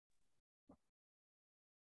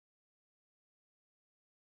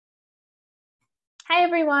Hi,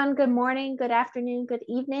 everyone. Good morning, good afternoon, good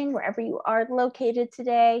evening, wherever you are located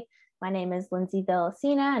today. My name is Lindsay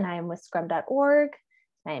Villasina, and I am with Scrum.org.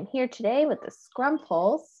 I am here today with the Scrum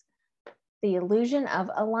Pulse, the illusion of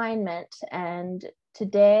alignment. And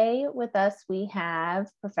today with us, we have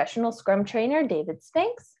professional Scrum trainer, David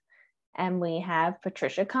Spinks, and we have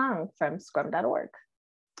Patricia Kong from Scrum.org.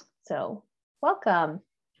 So welcome.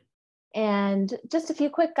 And just a few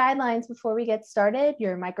quick guidelines before we get started.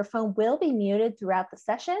 Your microphone will be muted throughout the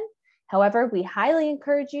session. However, we highly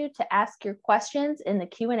encourage you to ask your questions in the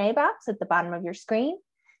Q&A box at the bottom of your screen.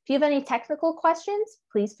 If you have any technical questions,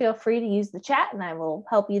 please feel free to use the chat and I will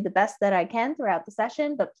help you the best that I can throughout the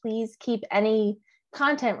session, but please keep any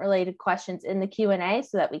content related questions in the Q&A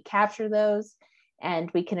so that we capture those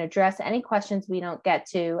and we can address any questions we don't get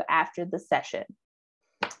to after the session.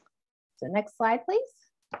 So next slide, please.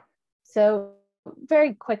 So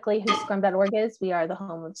very quickly, who Scrum.org is, we are the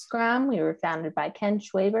home of Scrum. We were founded by Ken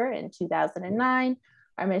Schwaber in 2009.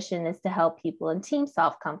 Our mission is to help people and teams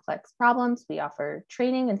solve complex problems. We offer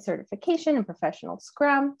training and certification in professional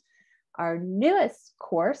Scrum. Our newest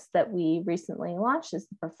course that we recently launched is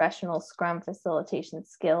the Professional Scrum Facilitation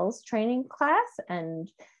Skills Training class.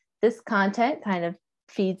 And this content kind of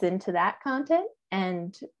feeds into that content.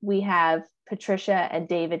 And we have Patricia and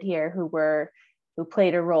David here who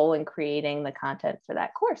played a role in creating the content for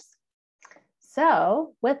that course.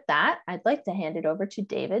 So with that, I'd like to hand it over to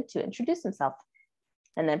David to introduce himself,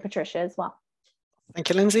 and then Patricia as well. Thank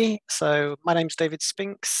you, Lindsay. So my name's David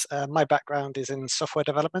Spinks. My background is in software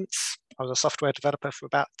development. I was a software developer for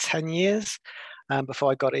about 10 years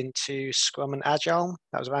before I got into Scrum and Agile.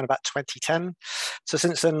 That was around about 2010. So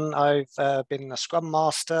since then, I've been a Scrum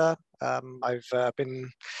Master. I've been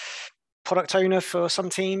product owner for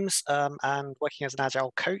some teams and working as an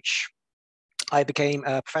Agile coach. I became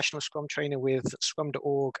a professional Scrum trainer with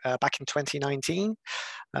Scrum.org back in 2019.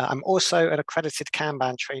 I'm also an accredited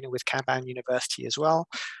Kanban trainer with Kanban University as well.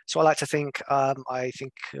 So I like to think, I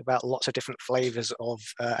think about lots of different flavors of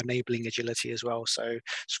enabling agility as well. So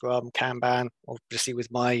Scrum, Kanban, obviously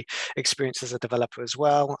with my experience as a developer as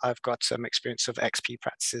well. I've got some experience of XP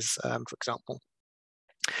practices, for example.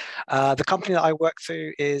 The company that I work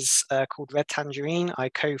through is called Red Tangerine. I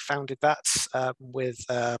co-founded that with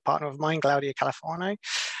a partner of mine, Claudia Californo.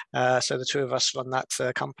 So the two of us run that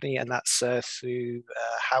company, and that's through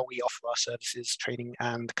how we offer our services, training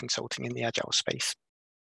and consulting in the Agile space.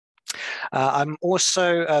 I'm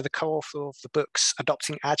also the co-author of the books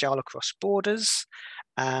Adopting Agile Across Borders,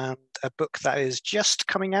 and a book that is just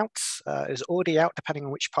coming out, is already out depending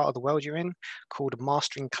on which part of the world you're in, called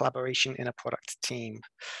Mastering Collaboration in a Product Team.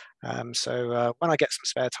 So when I get some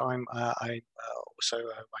spare time, I also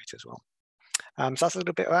write as well. So that's a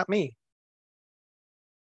little bit about me.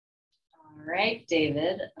 All right,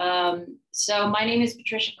 David. So my name is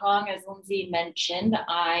Patricia Kong, as Lindsay mentioned.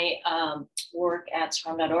 I work at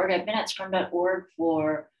Scrum.org. I've been at Scrum.org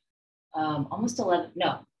for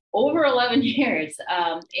over 11 years.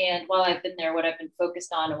 And while I've been there, what I've been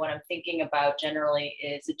focused on and what I'm thinking about generally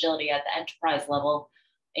is agility at the enterprise level.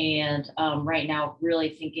 And right now, really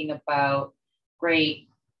thinking about, great,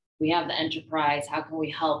 we have the enterprise, how can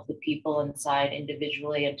we help the people inside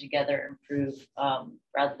individually and together improve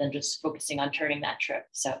rather than just focusing on turning that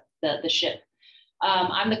the ship.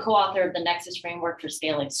 I'm the co-author of the Nexus framework for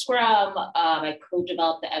scaling Scrum. I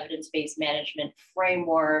co-developed the evidence-based management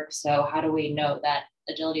framework. So how do we know that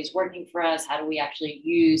agility is working for us? How do we actually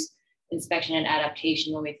use inspection and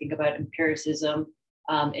adaptation when we think about empiricism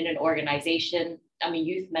in an organization? I'm a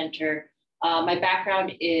youth mentor. My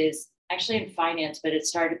background is actually in finance, but it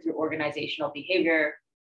started through organizational behavior.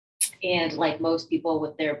 And like most people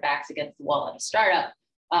with their backs against the wall at a startup,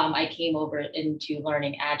 I came over into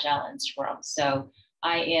learning Agile and Scrum. So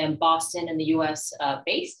I am Boston in the US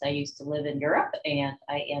based. I used to live in Europe and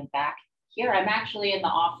I am back here. I'm actually in the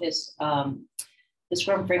office. The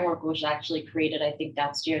Scrum framework was actually created, I think,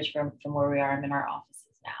 downstairs from where we are. I'm in our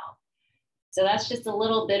offices now. So that's just a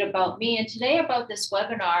little bit about me. And today about this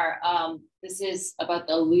webinar, this is about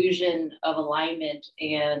the illusion of alignment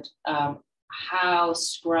and how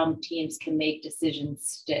Scrum teams can make decisions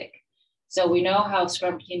stick. So we know how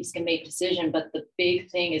Scrum teams can make decisions, but the big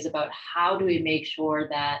thing is about how do we make sure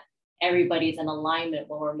that everybody's in alignment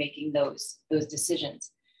when we're making those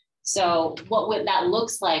decisions. So what that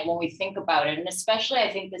looks like when we think about it, and especially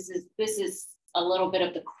I think this is a little bit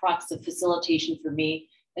of the crux of facilitation for me,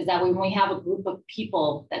 is that when we have a group of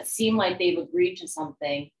people that seem like they've agreed to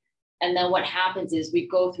something, and then what happens is we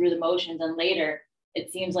go through the motions and later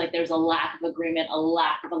it seems like there's a lack of agreement, a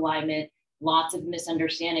lack of alignment, lots of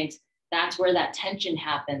misunderstandings. That's where that tension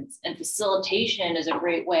happens. And facilitation is a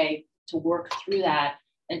great way to work through that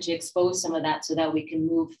and to expose some of that so that we can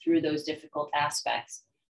move through those difficult aspects.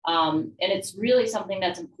 And it's really something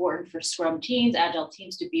that's important for Scrum teams, Agile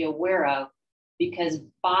teams to be aware of, because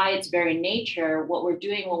by its very nature, what we're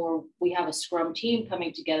doing when we have a Scrum team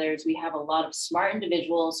coming together is we have a lot of smart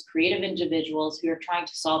individuals, creative individuals who are trying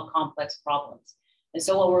to solve complex problems. And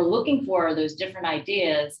so what we're looking for are those different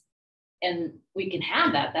ideas, and we can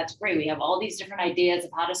have that. That's great. We have all these different ideas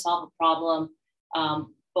of how to solve a problem.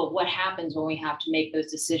 But what happens when we have to make those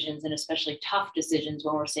decisions, and especially tough decisions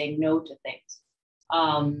when we're saying no to things?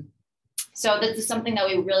 So this is something that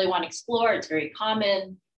we really want to explore. It's very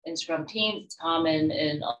common in Scrum teams. It's common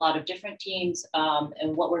in a lot of different teams.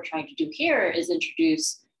 And what we're trying to do here is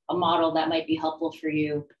introduce a model that might be helpful for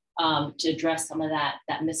you to address some of that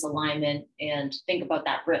misalignment and think about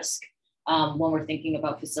that risk when we're thinking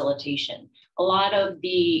about facilitation. A lot of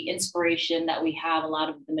the inspiration that we have, a lot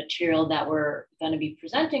of the material that we're going to be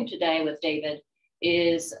presenting today with David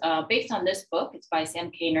is based on this book. It's by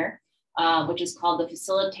Sam Kainer, which is called The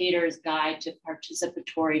Facilitator's Guide to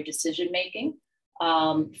Participatory Decision-Making.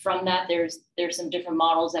 From that, there's some different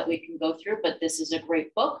models that we can go through, but this is a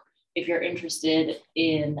great book if you're interested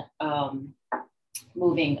in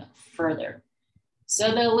moving further.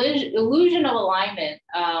 So the illusion of alignment,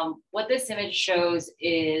 what this image shows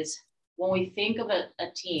is when we think of a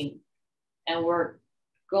team and we're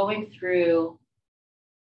going through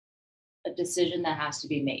a decision that has to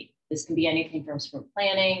be made. This can be anything from sprint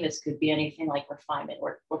planning. This could be anything like refinement.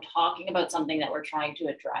 We're talking about something that we're trying to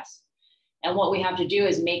address. And what we have to do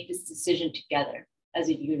is make this decision together as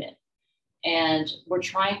a unit. And we're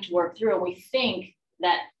trying to work through, and we think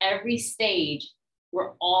that every stage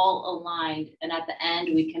we're all aligned, and at the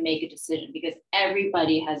end we can make a decision because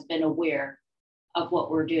everybody has been aware of what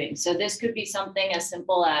we're doing. So this could be something as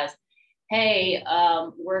simple as, hey,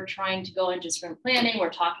 we're trying to go into sprint planning. We're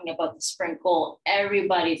talking about the sprint goal.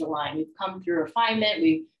 Everybody's aligned. We've come through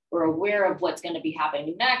refinement. We're aware of what's going to be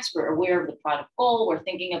happening next. We're aware of the product goal. We're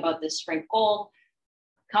thinking about this sprint goal.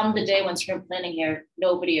 Come the day when sprint planning here,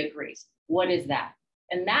 nobody agrees. What is that?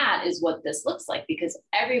 And that is what this looks like, because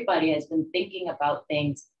everybody has been thinking about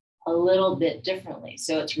things a little bit differently.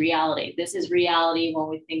 So it's reality. This is reality when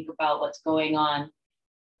we think about what's going on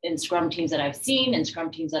in Scrum teams that I've seen, in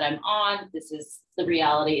Scrum teams that I'm on. This is the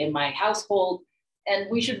reality in my household.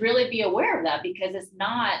 And we should really be aware of that, because it's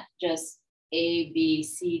not just A, B,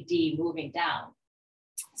 C, D moving down.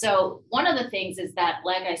 So one of the things is that,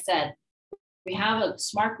 like I said, we have a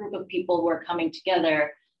smart group of people who are coming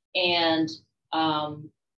together, and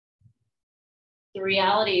the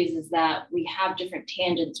reality is that we have different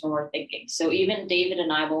tangents when we're thinking. So even David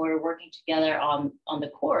and I, when we were working together on the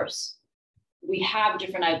course, we have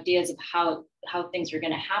different ideas of how things are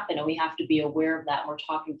going to happen, and we have to be aware of that. And we're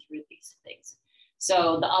talking through these things.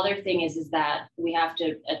 So the other thing is that we have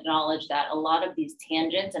to acknowledge that a lot of these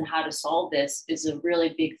tangents and how to solve this is a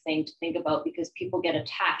really big thing to think about, because people get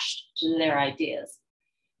attached to their ideas.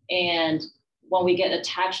 And when we get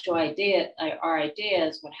attached to our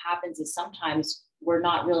ideas, what happens is sometimes we're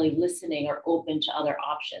not really listening or open to other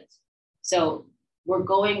options. So we're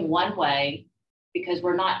going one way because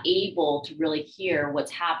we're not able to really hear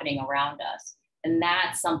what's happening around us. And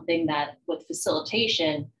that's something that with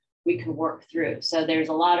facilitation, we can work through. So there's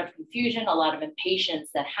a lot of confusion, a lot of impatience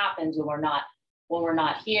that happens when we're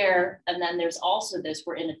not here. And then there's also this,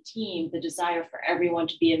 we're in a team, the desire for everyone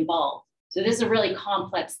to be involved. So this is a really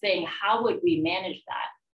complex thing. How would we manage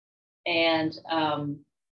that and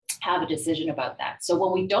have a decision about that? So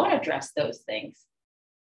when we don't address those things,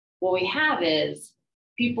 what we have is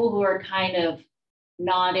people who are kind of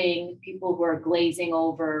nodding, people who are glazing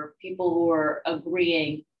over, people who are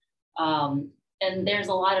agreeing. And there's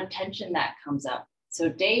a lot of tension that comes up. So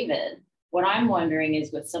David, what I'm wondering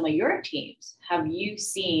is, with some of your teams, have you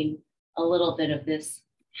seen a little bit of this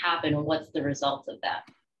happen, and what's the result of that?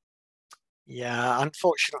 Yeah,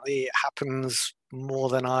 unfortunately, it happens more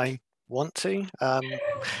than I want to.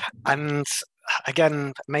 And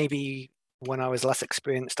again, maybe when I was less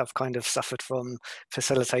experienced, I've kind of suffered from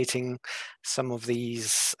facilitating some of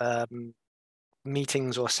these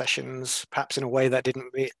meetings or sessions, perhaps in a way that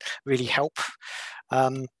didn't really help.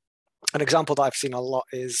 An example that I've seen a lot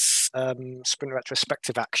is sprint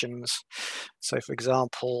retrospective actions. So for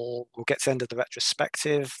example, we'll get to the end of the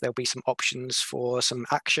retrospective, there'll be some options for some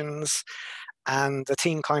actions, and the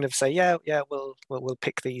team kind of say, yeah, we'll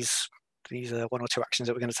pick these one or two actions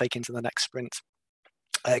that we're going to take into the next sprint.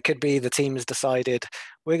 It could be the team has decided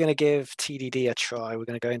we're going to give TDD a try. We're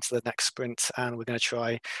going to go into the next sprint and we're going to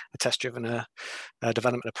try a test-driven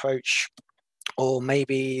development approach. Or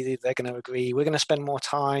maybe they're going to agree, we're going to spend more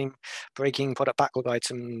time breaking product backlog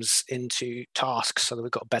items into tasks so that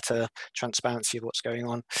we've got better transparency of what's going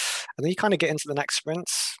on. And then you kind of get into the next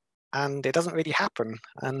sprints and it doesn't really happen.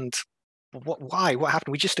 And why? What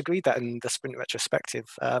happened? We just agreed that in the sprint retrospective.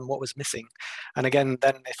 What was missing? And again,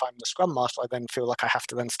 then if I'm the Scrum Master, I then feel like I have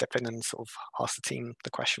to then step in and sort of ask the team the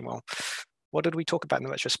question, well, what did we talk about in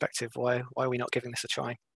the retrospective? Why are we not giving this a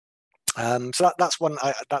try? So that's one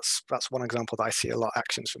example that I see a lot of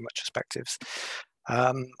actions from retrospectives.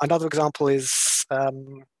 Another example is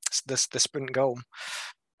the sprint goal.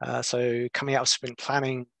 So coming out of sprint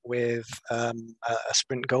planning with a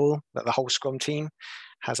sprint goal that the whole Scrum team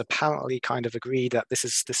has apparently kind of agreed that this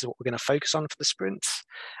is what we're going to focus on for the sprint.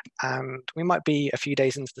 And we might be a few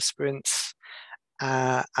days into the sprint,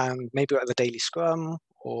 and maybe we're at the daily Scrum,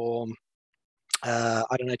 or I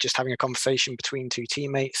don't know, just having a conversation between two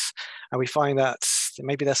teammates, and we find that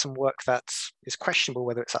maybe there's some work that is questionable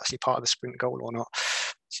whether it's actually part of the sprint goal or not.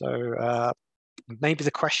 So maybe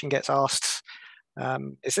the question gets asked,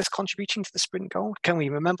 is this contributing to the sprint goal? Can we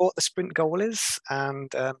remember what the sprint goal is?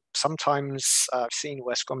 And sometimes I've seen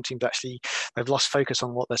where Scrum teams they've lost focus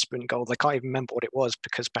on what their sprint goal. They can't even remember what it was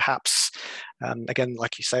because perhaps, again,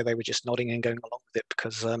 like you say, they were just nodding and going along with it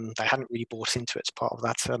because they hadn't really bought into it as part of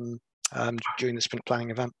that during the sprint planning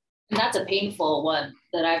event. And that's a painful one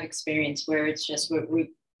that I've experienced, where it's just we're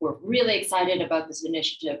really excited about this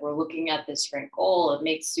initiative. We're looking at this sprint goal. It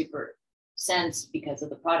makes super sense because of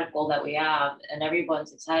the product goal that we have, and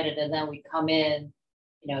everyone's excited. And then we come in,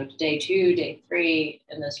 day 2, day 3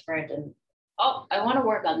 in the sprint, and I want to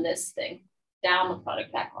work on this thing down the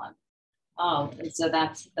product backlog. And so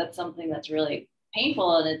that's something that's really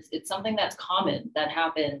painful, and it's something that's common that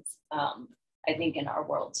happens, I think, in our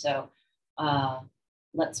world. So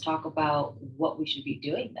let's talk about what we should be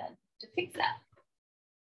doing then to fix that.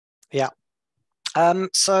 Yeah.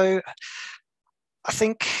 So I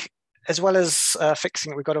think as well as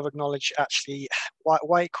fixing it, we've got to acknowledge actually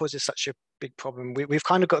why it causes such a big problem. We've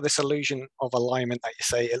kind of got this illusion of alignment that you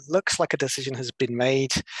say, it looks like a decision has been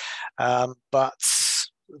made, but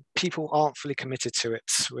people aren't fully committed to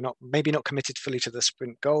it. We're maybe not committed fully to the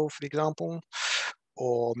sprint goal, for example,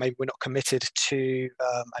 or maybe we're not committed to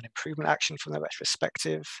an improvement action from the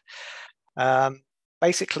retrospective.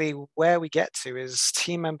 Basically, where we get to is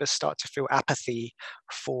team members start to feel apathy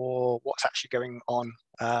for what's actually going on.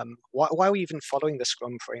 Why are we even following the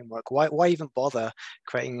Scrum framework? Why even bother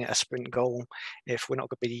creating a sprint goal if we're not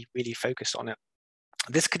going to be really focused on it?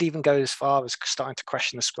 This could even go as far as starting to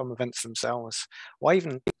question the Scrum events themselves. Why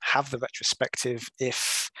even have the retrospective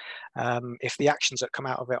if the actions that come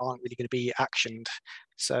out of it aren't really going to be actioned?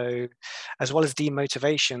 So as well as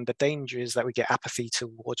demotivation, the danger is that we get apathy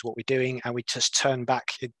towards what we're doing and we just turn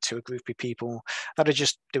back into a group of people that are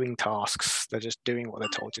just doing tasks. They're just doing what they're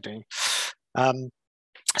told to do.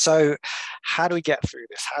 So how do we get through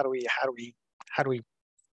this? How do we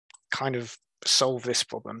kind of solve this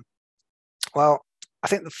problem? Well, I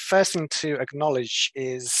think the first thing to acknowledge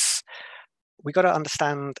is we got to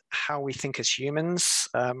understand how we think as humans.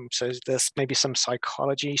 So there's maybe some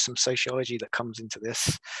psychology, some sociology that comes into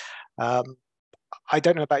this. I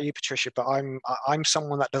don't know about you, Patricia, but I'm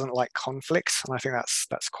someone that doesn't like conflict, and I think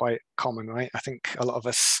that's quite common, right? I think a lot of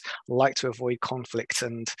us like to avoid conflict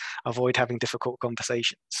and avoid having difficult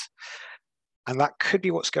conversations, and that could be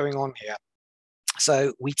what's going on here.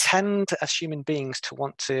 So we tend, as human beings, to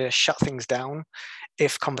want to shut things down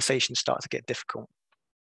if conversations start to get difficult.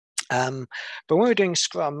 But when we're doing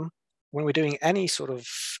Scrum, when we're doing any sort of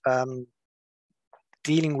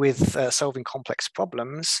dealing with solving complex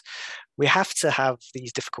problems, we have to have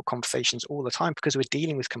these difficult conversations all the time because we're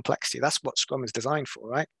dealing with complexity. That's what Scrum is designed for,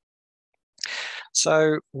 right?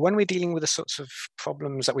 So when we're dealing with the sorts of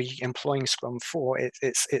problems that we're employing Scrum for,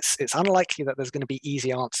 it's unlikely that there's going to be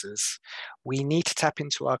easy answers. We need to tap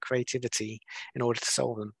into our creativity in order to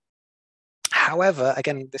solve them. However,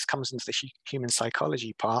 again, this comes into the human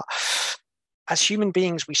psychology part. As human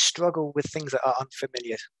beings, we struggle with things that are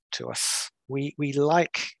unfamiliar to us. We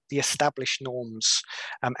like the established norms.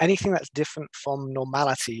 Anything that's different from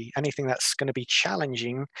normality, anything that's going to be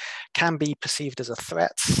challenging, can be perceived as a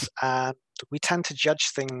threat, and we tend to judge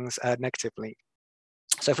things negatively.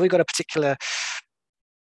 So if we've got a particular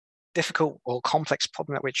difficult or complex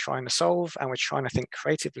problem that we're trying to solve and we're trying to think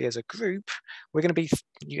creatively as a group, we're going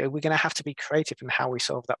to have to be creative in how we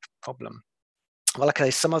solve that problem. Well,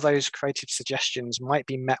 okay, some of those creative suggestions might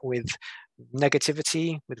be met with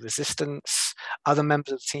negativity, with resistance. Other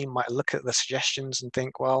members of the team might look at the suggestions and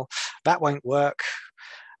think, well, that won't work.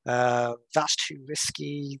 That's too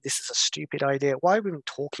risky. This is a stupid idea. Why are we even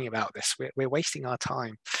talking about this? We're wasting our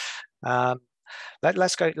time.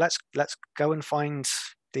 let's go and find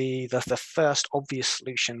the first obvious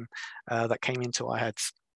solution that came into our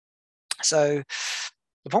heads. So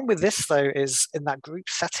the problem with this, though, is in that group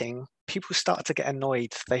setting, people start to get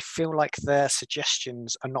annoyed. They feel like their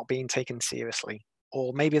suggestions are not being taken seriously,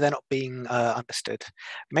 or maybe they're not being understood.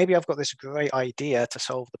 Maybe I've got this great idea to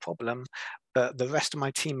solve the problem, but the rest of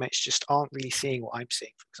my teammates just aren't really seeing what I'm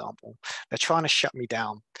seeing, for example. They're trying to shut me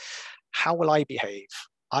down. How will I behave?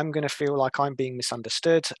 I'm going to feel like I'm being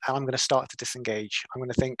misunderstood, and I'm going to start to disengage. I'm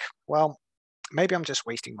going to think, well, maybe I'm just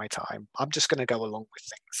wasting my time. I'm just going to go along with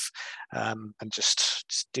things and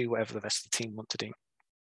just do whatever the rest of the team want to do.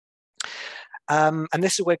 And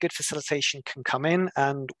this is where good facilitation can come in,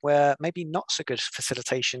 and where maybe not so good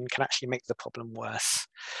facilitation can actually make the problem worse.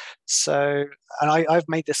 So, and I've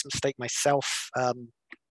made this mistake myself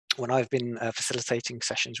when I've been facilitating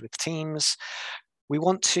sessions with teams. We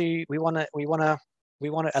want to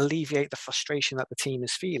alleviate the frustration that the team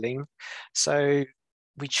is feeling. So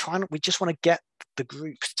we just want to get the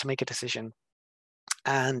group to make a decision,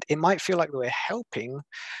 and it might feel like we're helping,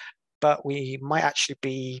 but we might actually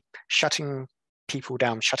be shutting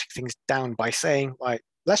things down by saying, like,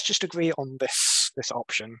 let's just agree on this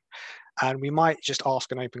option, and we might just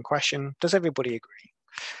ask an open question: does everybody agree?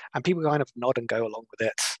 And people kind of nod and go along with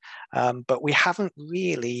it, but we haven't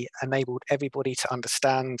really enabled everybody to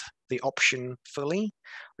understand the option fully.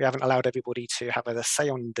 We haven't allowed everybody to have a say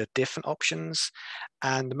on the different options,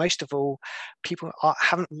 and most of all, people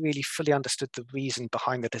haven't really fully understood the reason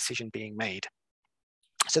behind the decision being made.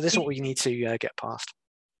 So this is what we need to get past.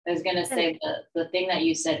 I was going to say the thing that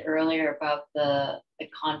you said earlier about the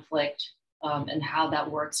conflict and how that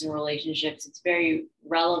works in relationships, it's very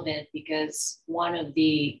relevant, because one of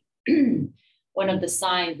the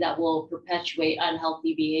signs that will perpetuate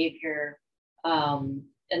unhealthy behavior and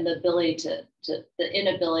the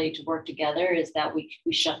inability to work together is that we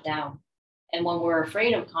shut down. And when we're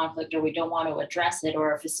afraid of conflict, or we don't want to address it,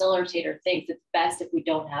 or a facilitator thinks it's best if we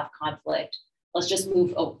don't have conflict, let's just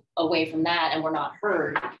move away from that, and we're not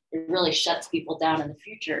heard, it really shuts people down in the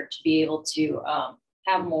future to be able to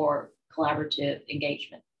have more collaborative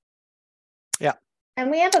engagement. Yeah.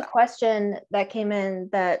 And we have a question that came in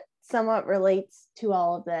that somewhat relates to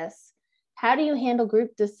all of this. How do you handle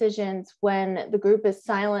group decisions when the group is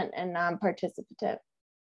silent and non-participative?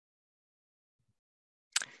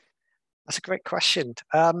 That's a great question.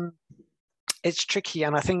 It's tricky,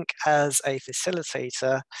 and I think as a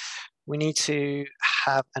facilitator, we need to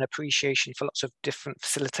have an appreciation for lots of different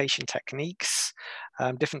facilitation techniques,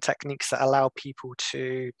 different techniques that allow people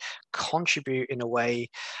to contribute in a way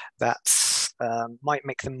that might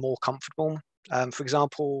make them more comfortable. For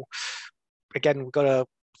example, again, we've got to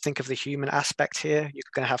think of the human aspect here. You're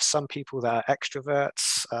going to have some people that are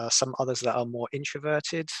extroverts, some others that are more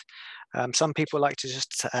introverted. Some people like to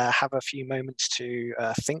just have a few moments to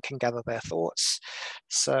think and gather their thoughts.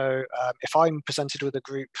 So if I'm presented with a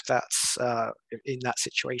group that's in that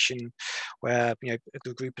situation where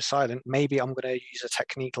the group is silent, maybe I'm going to use a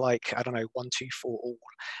technique like, I don't know, 1, 2, 4 all,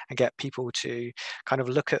 and get people to kind of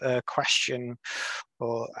look at a question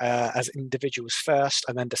or as individuals first,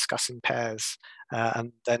 and then discuss in pairs,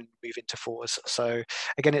 and then move into fours. So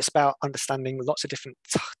again, it's about understanding lots of different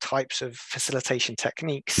types of facilitation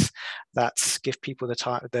techniques that give people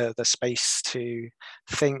the space to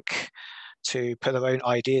think, to put their own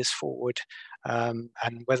ideas forward, and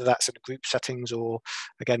whether that's in group settings or,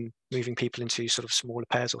 again, moving people into sort of smaller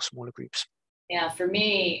pairs or smaller groups. Yeah, for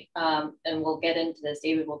me, and we'll get into this,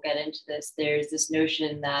 David will get into this, there's this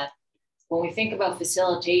notion that when we think about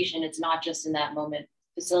facilitation, it's not just in that moment.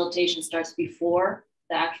 Facilitation starts before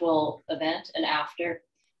the actual event and after.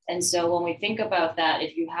 And so when we think about that,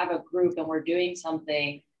 if you have a group and we're doing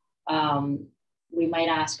something, we might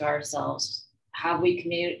ask ourselves, have we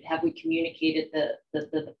communicated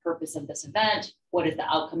the purpose of this event? What is the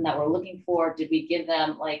outcome that we're looking for? Did we give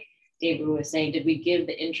them, like David was saying, did we give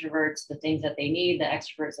the introverts the things that they need, the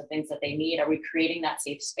extroverts the things that they need? Are we creating that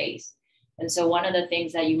safe space? And so one of the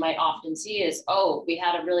things that you might often see is, oh, we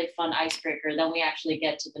had a really fun icebreaker, then we actually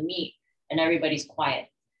get to the meat and everybody's quiet.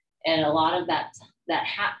 And a lot of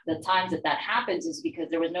the times that happens is because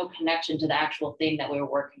there was no connection to the actual thing that we were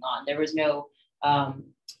working on. There was no,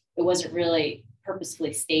 it wasn't really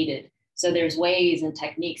purposefully stated. So there's ways and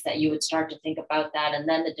techniques that you would start to think about that. And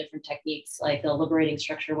then the different techniques, like the liberating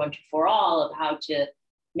structure 1, 2, 4 all, of how to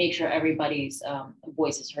make sure everybody's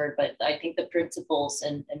voice is heard. But I think the principles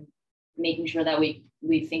and making sure that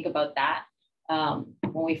we think about that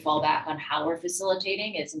when we fall back on how we're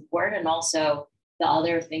facilitating is important. And also the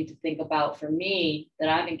other thing to think about for me that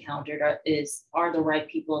I've encountered are the right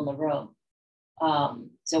people in the room.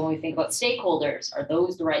 So when we think about stakeholders, are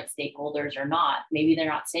those the right stakeholders or not? Maybe they're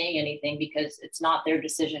not saying anything because it's not their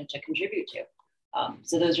decision to contribute to.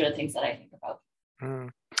 So those are the things that I think about.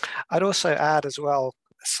 I'd also add as well,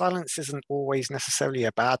 silence isn't always necessarily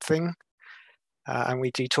a bad thing. And we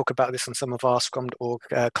do talk about this on some of our Scrum.org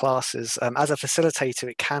classes. As a facilitator,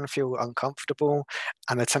 it can feel uncomfortable,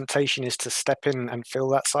 and the temptation is to step in and fill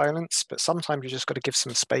that silence. But sometimes you just got to give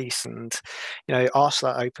some space and, ask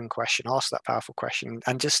that open question, ask that powerful question,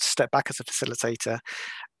 and just step back as a facilitator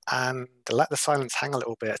and let the silence hang a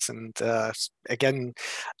little bit. And again,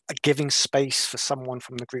 giving space for someone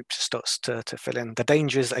from the group to start to fill in. The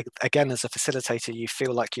danger is, again, as a facilitator, you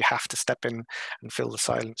feel like you have to step in and fill the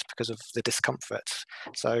silence because of the discomfort.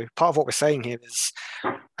 So part of what we're saying here is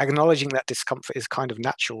acknowledging that discomfort is kind of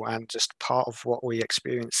natural and just part of what we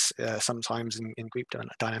experience sometimes in group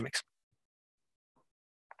dynamics.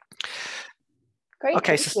 Great,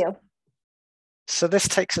 okay, thank you. So this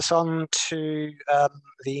takes us on to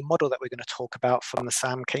the model that we're going to talk about from the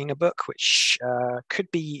Sam Kainer book, which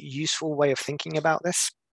could be a useful way of thinking about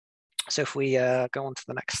this. So if we go on to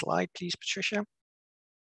the next slide, please, Patricia.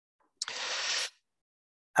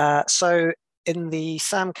 So in the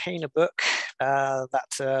Sam Kainer book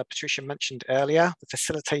that Patricia mentioned earlier, The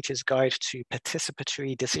Facilitator's Guide to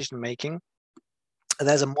Participatory Decision-Making,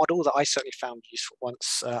 there's a model that I certainly found useful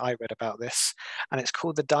once I read about this, and it's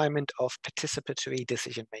called the Diamond of Participatory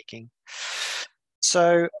Decision-Making.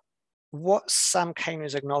 So what Sam Kainer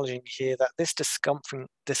is acknowledging here, that this discomfort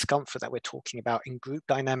that we're talking about in group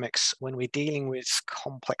dynamics when we're dealing with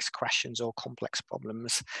complex questions or complex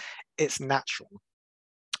problems, it's natural.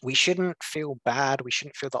 We shouldn't feel bad. We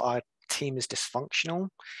shouldn't feel that our team is dysfunctional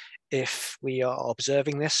if we are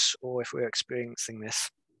observing this or if we're experiencing this.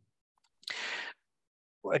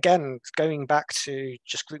 Again, going back to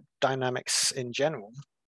just group dynamics in general,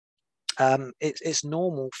 it's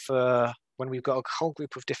normal for when we've got a whole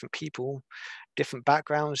group of different people, different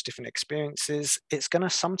backgrounds, different experiences, it's going to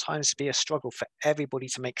sometimes be a struggle for everybody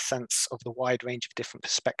to make sense of the wide range of different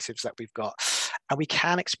perspectives that we've got. And we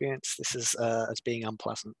can experience this as being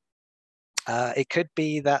unpleasant. It could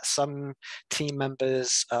be that some team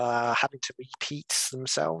members are having to repeat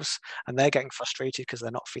themselves and they're getting frustrated because they're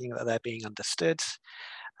not feeling that they're being understood.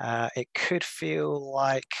 It could feel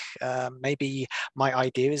like maybe my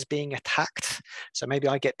idea is being attacked. So maybe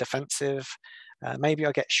I get defensive. Maybe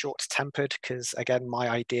I get short-tempered because, again, my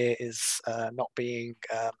idea is not being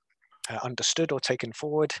understood or taken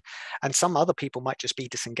forward. And some other people might just be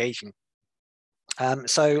disengaging.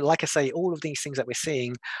 So like I say, all of these things that we're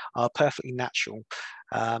seeing are perfectly natural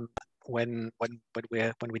when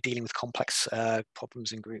we're dealing with complex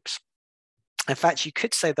problems in groups. In fact, you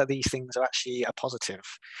could say that these things are actually a positive.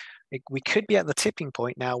 We could be at the tipping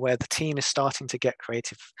point now where the team is starting to get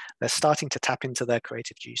creative. They're starting to tap into their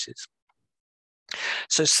creative juices.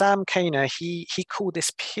 So Sam Kainer, he called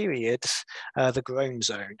this period the groan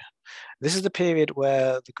zone. This is the period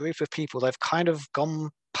where the group of people, they've kind of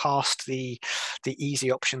gone past the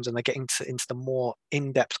easy options and they're getting into the more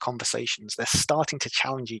in-depth conversations. They're starting to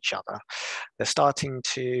challenge each other. They're starting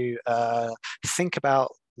to think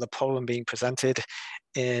about the problem being presented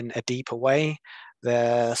in a deeper way.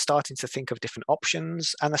 They're starting to think of different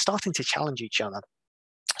options and they're starting to challenge each other.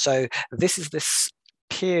 So this is this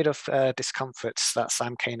period of discomfort that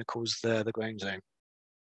Sam Kainer calls the groan zone.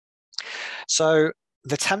 So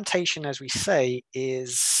the temptation, as we say,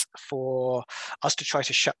 is for us to try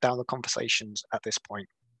to shut down the conversations at this point.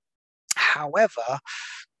 However,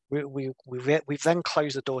 we've then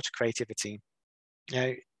closed the door to creativity.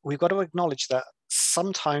 We've got to acknowledge that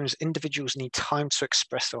sometimes individuals need time to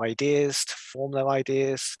express their ideas, to form their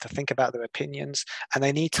ideas, to think about their opinions, and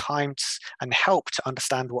they need time and help to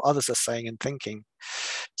understand what others are saying and thinking.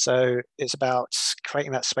 So it's about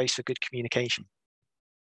creating that space for good communication.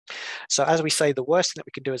 So as we say, the worst thing that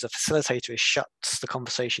we can do as a facilitator is shut the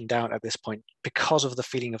conversation down at this point because of the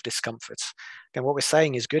feeling of discomfort. And what we're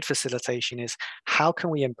saying is good facilitation is how can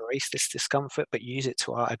we embrace this discomfort but use it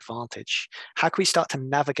to our advantage? How can we start to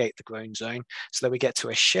navigate the groan zone so that we get to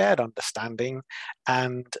a shared understanding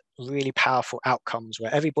and really powerful outcomes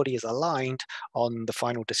where everybody is aligned on the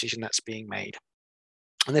final decision that's being made?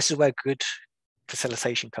 And this is where good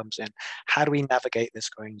facilitation comes in. How do we navigate this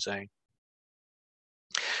groan zone?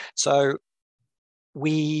 So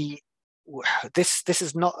this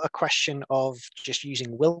is not a question of just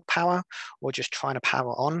using willpower or just trying to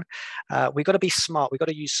power on. We've got to be smart. We've got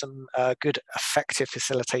to use some good, effective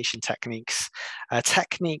facilitation techniques,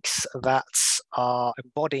 techniques that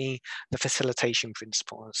embody the facilitation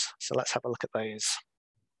principles. So let's have a look at those.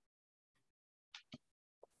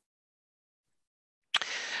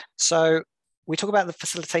 So we talk about the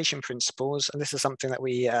facilitation principles, and this is something that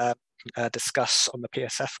we discuss on the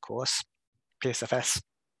PSF course, PSFS.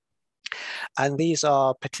 And these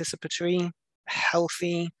are participatory,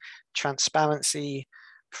 healthy, transparency,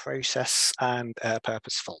 process, and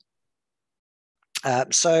purposeful.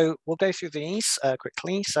 So we'll go through these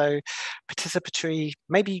quickly. So participatory,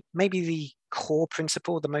 maybe the core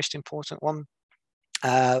principle, the most important one.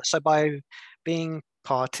 So by being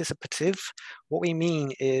participative, what we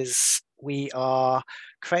mean is we are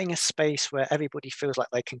creating a space where everybody feels like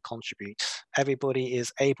they can contribute. Everybody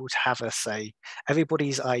is able to have a say.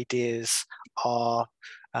 Everybody's ideas are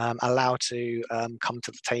allowed to come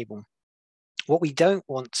to the table. What we don't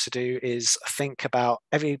want to do is think about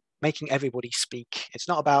making everybody speak. It's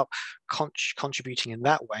not about contributing in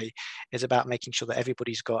that way. It's about making sure that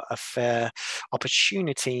everybody's got a fair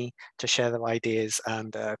opportunity to share their ideas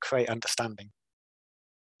and create understanding.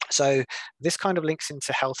 So this kind of links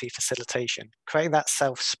into healthy facilitation, creating that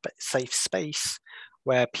safe space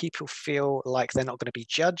where people feel like they're not going to be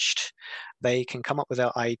judged. They can come up with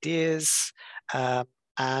their ideas,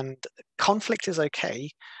 and conflict is okay.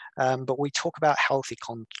 But we talk about healthy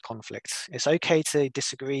conflict. It's okay to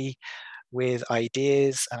disagree with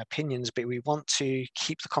ideas and opinions, but we want to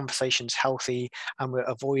keep the conversations healthy, and we're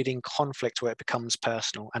avoiding conflict where it becomes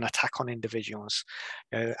personal and attack on individuals.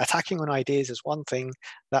 Attacking on ideas is one thing,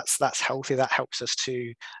 that's healthy, that helps us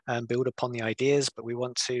to build upon the ideas, but we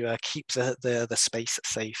want to keep the space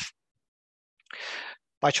safe.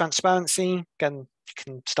 By transparency, again, you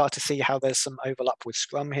can start to see how there's some overlap with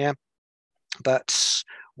Scrum here, but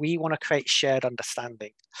we want to create shared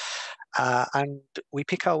understanding. And we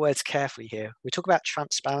pick our words carefully here. We talk about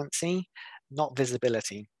transparency, not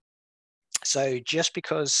visibility. So just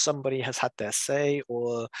because somebody has had their say,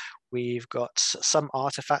 or we've got some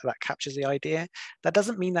artifact that captures the idea, that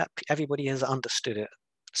doesn't mean that everybody has understood it.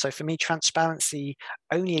 So for me, transparency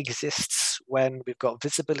only exists when we've got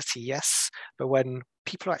visibility, yes, but when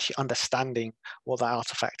people are actually understanding what the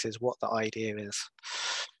artifact is, what the idea is.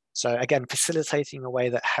 So again, facilitating a way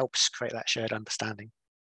that helps create that shared understanding.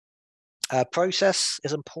 Process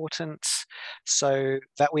is important so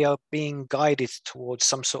that we are being guided towards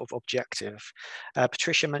some sort of objective.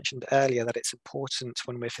 Patricia mentioned earlier that it's important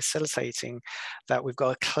when we're facilitating that we've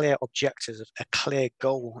got a clear objective, a clear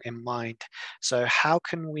goal in mind. So how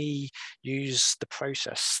can we use the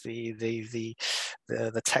process, the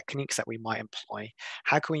techniques that we might employ?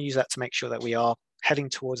 How can we use that to make sure that we are heading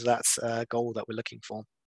towards that goal that we're looking for?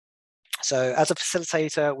 So as a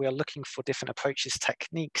facilitator, we are looking for different approaches,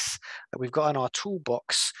 techniques that we've got in our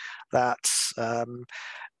toolbox that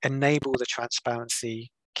enable the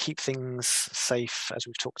transparency, keep things safe, as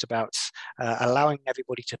we've talked about, allowing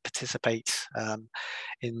everybody to participate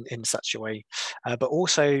in such a way, but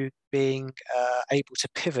also being able to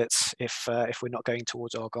pivot if we're not going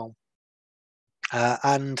towards our goal.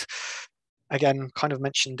 And again, kind of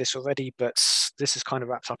mentioned this already, but this is kind of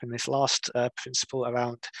wrapped up in this last principle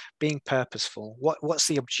around being purposeful. What's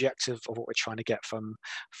the objective of what we're trying to get from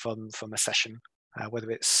a session?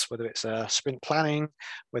 Whether it's a sprint planning,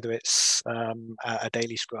 whether it's a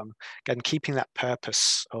daily scrum. Again, keeping that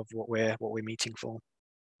purpose of what we're meeting for.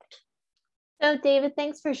 So, David,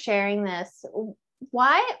 thanks for sharing this.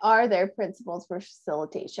 Why are there principles for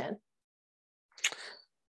facilitation?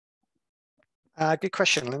 Good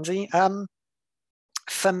question, Lindsay.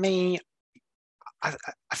 For me,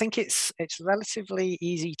 I think it's relatively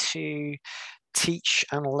easy to teach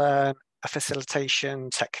and learn a facilitation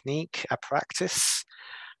technique, a practice.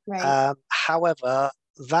 Right. However,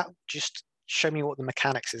 that just show me what the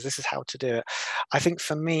mechanics is. This is how to do it. I think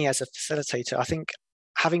for me as a facilitator, I think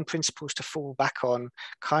having principles to fall back on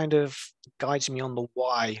kind of guides me on the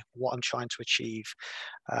why, what I'm trying to achieve.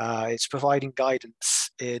 It's providing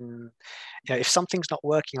guidance in, if something's not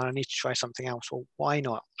working and I need to try something else, well, why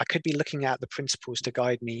not? I could be looking at the principles to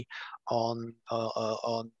guide me on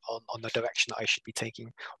the direction that I should be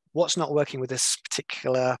taking. What's not working with this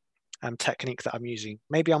particular technique that I'm using?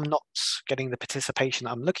 Maybe I'm not getting the participation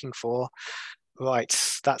that I'm looking for. Right,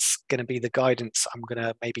 that's going to be the guidance. I'm going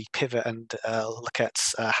to maybe pivot and look at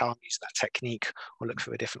how I'm using that technique, or look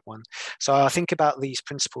for a different one. So I think about these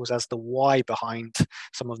principles as the why behind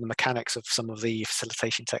some of the mechanics of some of the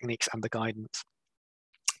facilitation techniques and the guidance.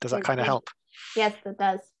 Does that kind of help? Yes, that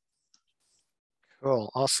does. Cool,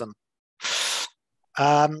 awesome.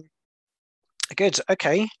 Good,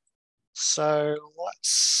 okay. So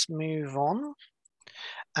let's move on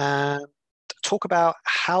and talk about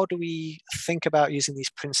how do we think about using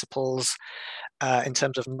these principles in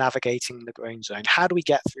terms of navigating the growing zone. How do we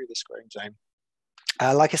get through this growing zone?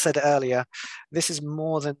 Like I said earlier, this is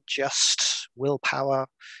more than just willpower.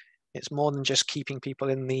 It's more than just keeping people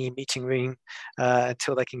in the meeting room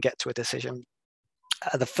until they can get to a decision.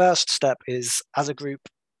 The first step is, as a group,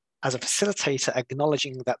 as a facilitator,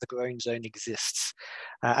 acknowledging that the growing zone exists.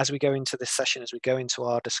 As we go into this session, as we go into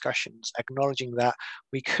our discussions, acknowledging that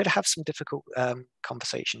we could have some difficult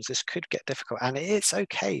conversations. This could get difficult, and it's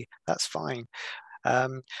okay. That's fine.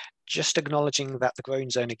 Just acknowledging that the growing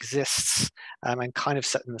zone exists and kind of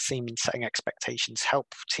setting the scene and setting expectations help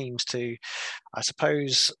teams to, I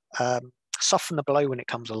suppose, soften the blow when it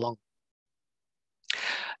comes along.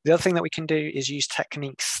 The other thing that we can do is use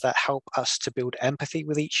techniques that help us to build empathy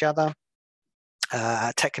with each other,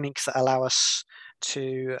 techniques that allow us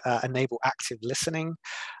to enable active listening.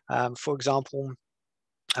 For example,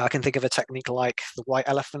 I can think of a technique like the white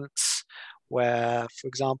elephants, where, for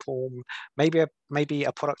example, maybe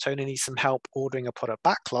a product owner needs some help ordering a product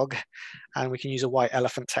backlog, and we can use a white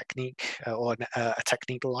elephant technique or a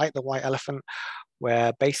technique like the white elephant,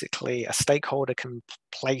 where basically a stakeholder can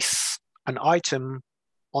place an item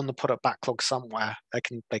on the product backlog somewhere.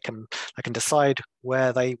 They can decide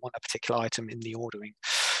where they want a particular item in the ordering.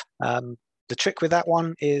 The trick with that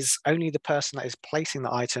one is only the person that is placing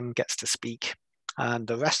the item gets to speak, and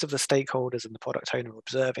the rest of the stakeholders and the product owner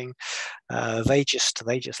observing, they just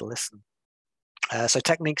listen. So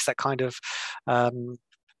techniques that kind of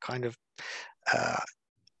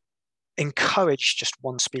encourage just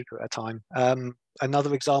one speaker at a time.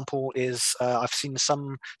 Another example is I've seen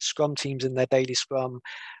some Scrum teams in their daily Scrum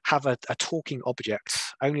have a talking object.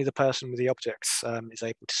 Only the person with the objects is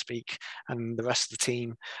able to speak, and the rest of the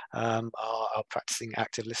team are practicing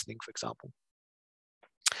active listening, for example.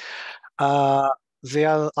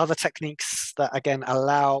 The other techniques that, again,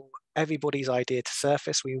 allow everybody's idea to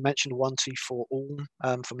surface. We mentioned 1, 2, 4 all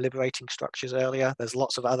from liberating structures earlier. There's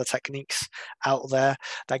lots of other techniques out there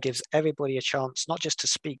that gives everybody a chance, not just to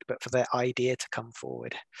speak, but for their idea to come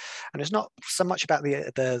forward. And it's not so much about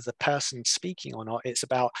the person speaking or not, it's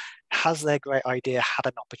about, has their great idea had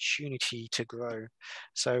an opportunity to grow?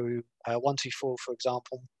 So 1, 2, 4, for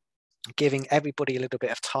example, giving everybody a little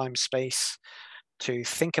bit of time, space to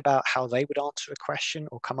think about how they would answer a question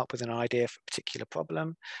or come up with an idea for a particular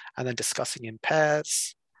problem, and then discussing in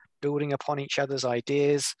pairs, building upon each other's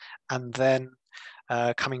ideas, and then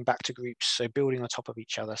coming back to groups, so building on top of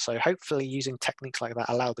each other. So hopefully using techniques like that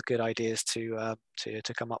allow the good ideas to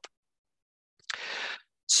come up.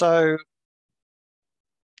 So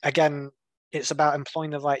again, it's about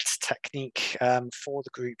employing the right technique for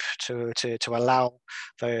the group to allow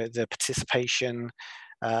the participation,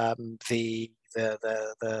 the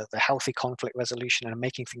healthy conflict resolution, and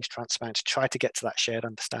making things transparent to try to get to that shared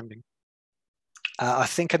understanding. I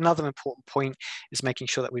think another important point is making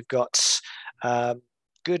sure that we've got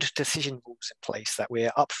good decision rules in place, that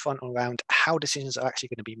we're upfront around how decisions are actually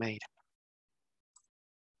going to be made.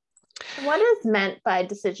 What is meant by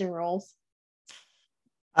decision rules?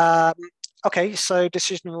 Okay, so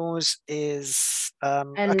decision rules is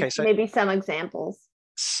and so maybe some examples.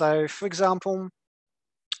 So, for example,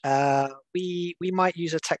 we might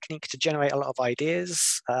use a technique to generate a lot of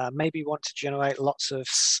ideas. Maybe want to generate lots of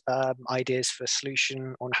ideas for a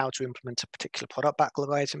solution on how to implement a particular product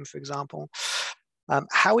backlog item, for example.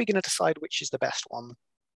 How are we going to decide which is the best one?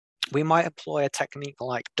 We might employ a technique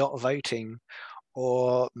like dot voting,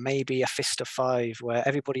 or maybe a fist of 5, where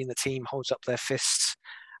everybody in the team holds up their fists,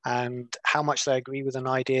 and how much they agree with an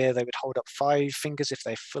idea, they would hold up 5 fingers if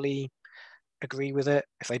they fully agree with it.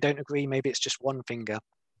 If they don't agree, maybe it's just 1 finger.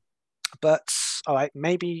 But all right,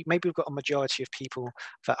 maybe we've got a majority of people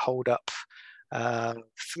that hold up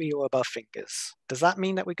 3 or above fingers. Does that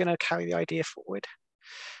mean that we're going to carry the idea forward?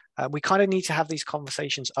 We kind of need to have these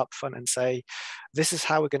conversations up front and say, this is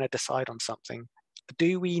how we're going to decide on something.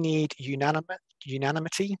 Do we need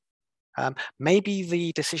unanimity? Maybe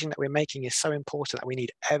the decision that we're making is so important that we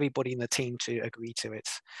need everybody in the team to agree to it.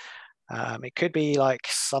 It could be like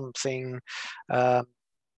something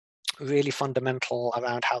really fundamental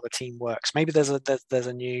around how the team works. Maybe there's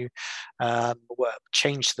a new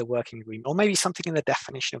change to the working agreement, or maybe something in the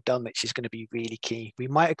definition of done which is going to be really key. We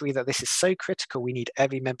might agree that this is so critical we need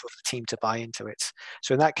every member of the team to buy into it.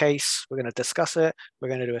 So in that case, we're going to discuss it, we're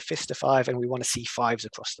going to do a fist of 5, and we want to see 5s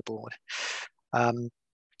across the board.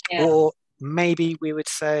 Or maybe we would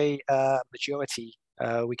say majority.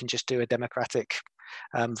 We can just do a democratic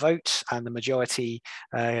vote, and the majority,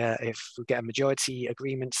 if we get a majority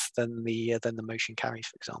agreement, then the motion carries,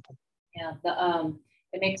 for example. Yeah,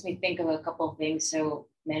 it makes me think of a couple of things. So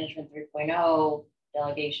management 3.0,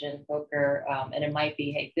 delegation, poker, and it might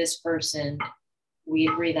be, hey, this person, we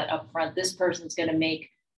agree that up front, this person's going to make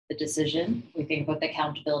the decision. We think about the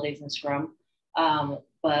accountabilities in Scrum,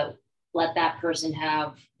 but let that person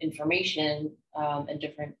have information and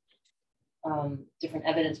different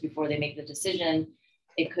evidence before they make the decision.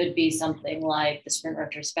 It could be something like the sprint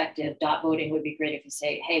retrospective. Dot voting would be great if you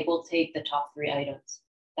say, hey, we'll take the top 3 items.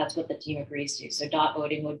 That's what the team agrees to. So dot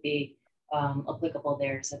voting would be applicable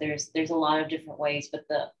there. So there's a lot of different ways, but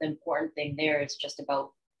the important thing there is just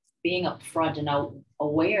about being upfront and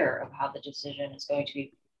aware of how the decision is going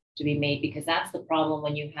to be made, because that's the problem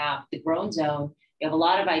when you have the groan zone. You have a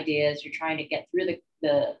lot of ideas. You're trying to get through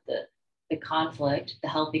the conflict, the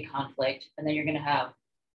healthy conflict, and then you're going to have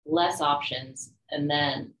less options, and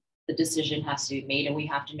then the decision has to be made, and we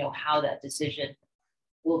have to know how that decision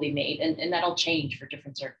will be made, and that'll change for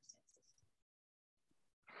different circumstances.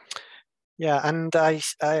 Yeah, and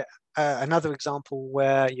another example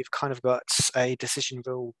where you've kind of got a decision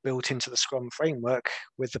rule built into the Scrum framework,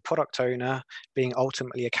 with the product owner being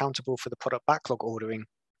ultimately accountable for the product backlog ordering.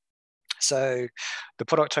 So the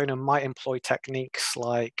product owner might employ techniques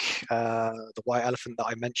like the white elephant that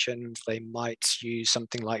I mentioned. They might use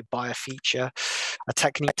something like buy a feature, a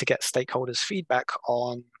technique to get stakeholders' feedback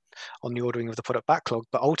on the ordering of the product backlog,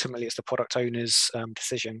 but ultimately it's the product owner's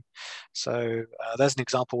decision. So there's an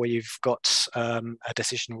example where you've got a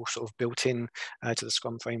decision rule sort of built in to the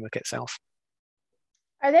Scrum framework itself.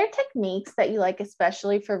 Are there techniques that you like,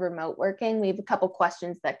 especially for remote working? We have a couple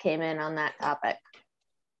questions that came in on that topic.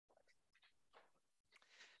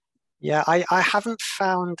 Yeah, I haven't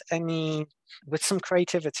found any, with some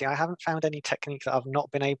creativity, I haven't found any technique that I've not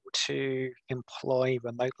been able to employ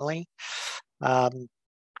remotely.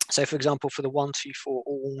 So for example, for the 1, 2, 4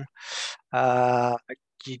 all,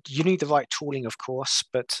 you need the right tooling, of course,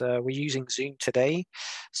 but we're using Zoom today.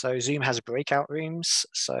 So Zoom has breakout rooms.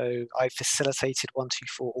 So I facilitated 1, 2,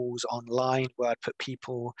 4 alls online, where I'd put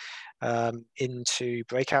people into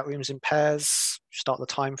breakout rooms in pairs, start the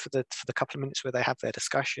time for the couple of minutes where they have their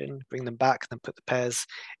discussion, bring them back, then put the pairs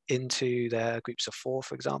into their groups of 4,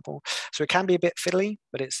 for example. So it can be a bit fiddly,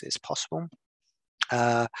 but it's possible.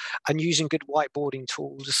 And using good whiteboarding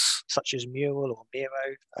tools such as Mural or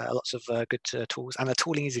Miro, lots of good tools, and the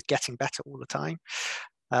tooling is getting better all the time.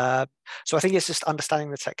 So I think it's just understanding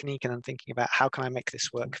the technique and then thinking about how can I make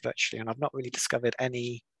this work virtually, and I've not really discovered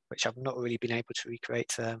any which I've not really been able to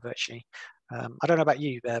recreate virtually. I don't know about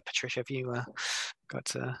you, Patricia, have you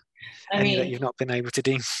got any that you've not been able to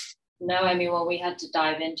do? No, I mean, when we had to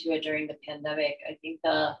dive into it during the pandemic, I think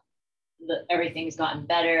everything's gotten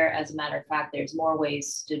better. As a matter of fact, there's more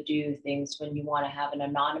ways to do things when you want to have an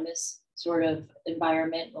anonymous sort of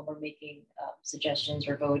environment when we're making suggestions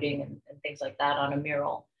or voting and things like that on a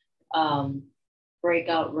mural.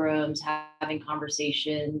 Breakout rooms, having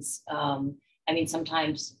conversations. I mean,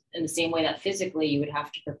 sometimes in the same way that physically you would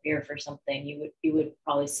have to prepare for something, you would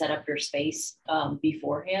probably set up your space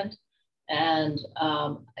beforehand. And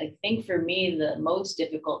I think for me, the most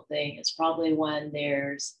difficult thing is probably when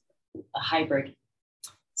there's a hybrid.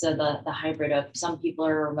 So the hybrid of some people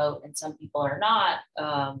are remote and some people are not.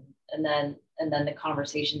 And then the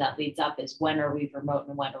conversation that leads up is, when are we remote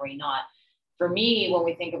and when are we not? For me, when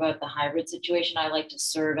we think about the hybrid situation, I like to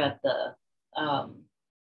serve at the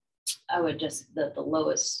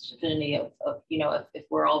lowest affinity of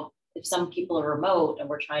if some people are remote and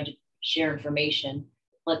we're trying to share information,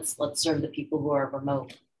 let's serve the people who are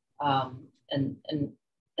remote. And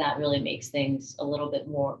that really makes things a little bit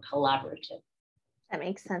more collaborative. That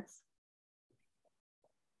makes sense.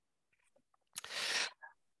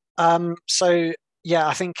 So yeah,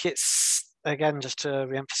 I think it's, again, just to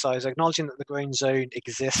reemphasize, acknowledging that the groan zone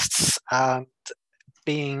exists and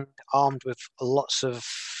being armed with lots of,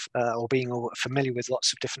 or being familiar with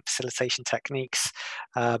lots of different facilitation techniques,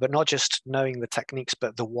 but not just knowing the techniques,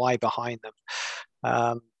 but the why behind them.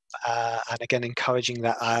 And again, encouraging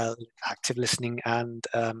that active listening and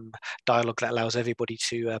dialogue that allows everybody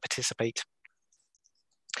to participate.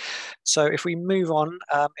 So if we move on,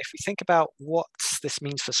 if we think about what this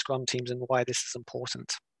means for Scrum teams and why this is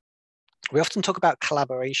important, we often talk about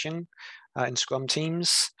collaboration in Scrum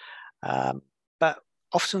teams, but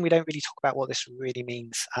often we don't really talk about what this really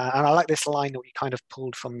means. And I like this line that we kind of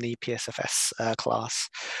pulled from the PSFS class.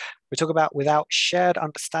 We talk about, without shared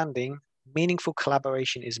understanding, meaningful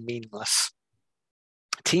collaboration is meaningless.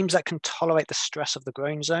 Teams that can tolerate the stress of the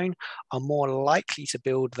groan zone are more likely to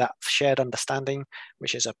build that shared understanding,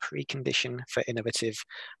 which is a precondition for innovative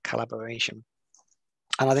collaboration.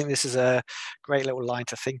 And I think this is a great little line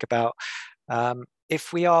to think about.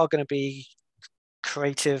 If we are going to be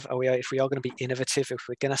creative, if we are going to be innovative, if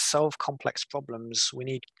we're going to solve complex problems, we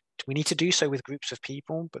need we need to do so with groups of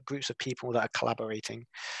people, but groups of people that are collaborating.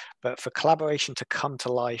 But for collaboration to come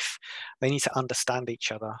to life, they need to understand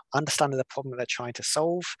each other, understand the problem that they're trying to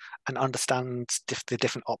solve, and understand the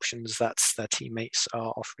different options that their teammates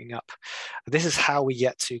are offering up. This is how we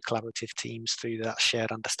get to collaborative teams, through that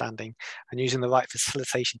shared understanding and using the right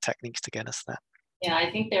facilitation techniques to get us there. Yeah,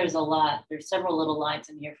 I think there's several little lines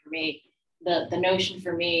in here for me. The notion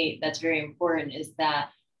for me that's very important is that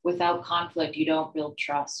without conflict, you don't build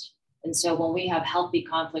trust. And so when we have healthy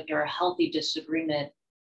conflict or a healthy disagreement,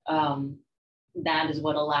 that is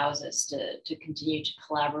what allows us to continue to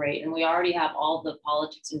collaborate. And we already have all the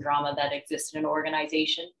politics and drama that exists in an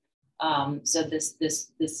organization. So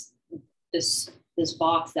this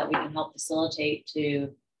box that we can help facilitate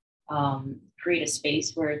to create a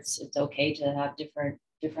space where it's okay to have different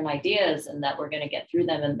ideas, and that we're going to get through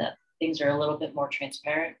them, and that things are a little bit more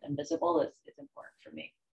transparent and visible is important for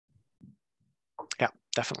me. Yeah,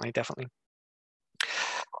 definitely.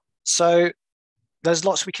 So there's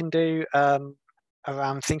lots we can do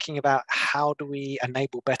around thinking about how do we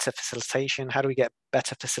enable better facilitation, how do we get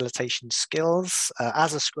better facilitation skills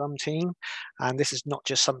as a Scrum team. And this is not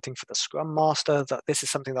just something for the Scrum Master, that this is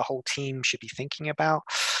something the whole team should be thinking about.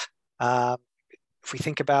 If we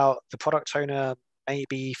think about the product owner,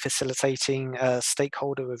 maybe facilitating a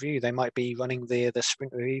stakeholder review, they might be running the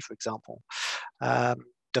sprint review, for example.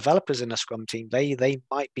 Developers in a Scrum team, they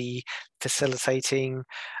might be facilitating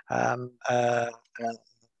a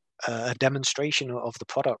demonstration of the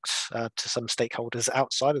product to some stakeholders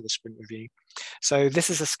outside of the sprint review. So this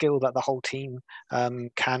is a skill that the whole team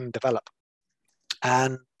can develop.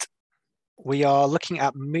 And we are looking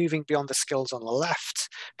at moving beyond the skills on the left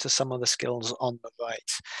to some of the skills on the right.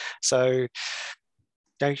 So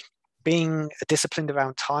being disciplined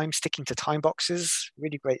around time, sticking to time boxes,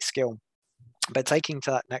 really great skill. But taking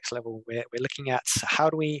to that next level, we're looking at how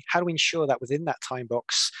do we ensure that within that time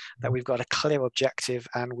box that we've got a clear objective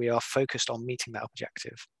and we are focused on meeting that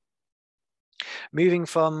objective. Moving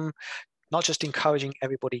from not just encouraging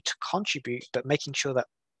everybody to contribute, but making sure that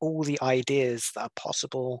all the ideas that are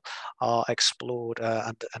possible are explored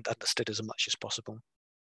and understood as much as possible.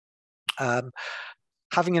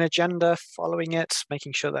 Having an agenda, following it,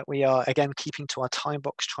 making sure that we are, again, keeping to our time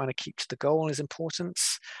box, trying to keep to the goal is important.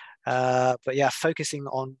 But yeah, focusing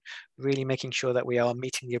on really making sure that we are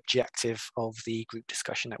meeting the objective of the group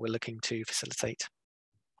discussion that we're looking to facilitate.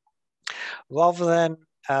 Rather than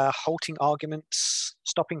halting arguments,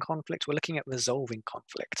 stopping conflict, we're looking at resolving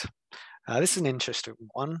conflict. This is an interesting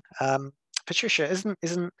one. Patricia, isn't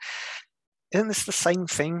this the same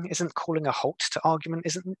thing? Isn't calling a halt to argument,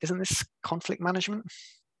 isn't this conflict management?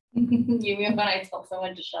 You mean when I tell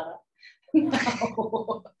someone to shut up?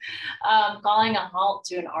 No. Calling a halt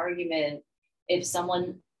to an argument, if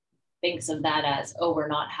someone thinks of that as, oh, we're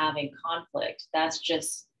not having conflict, that's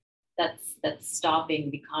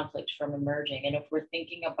stopping the conflict from emerging. And if we're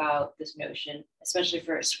thinking about this notion, especially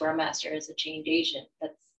for a Scrum Master as a change agent,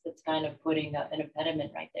 that's kind of putting an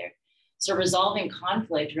impediment right there. So resolving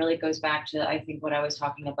conflict really goes back to, I think, what I was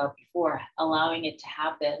talking about before, allowing it to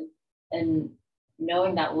happen and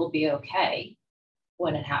knowing that we'll be okay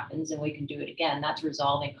when it happens and we can do it again. That's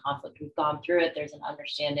resolving conflict. We've gone through it, there's an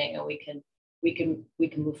understanding, and we can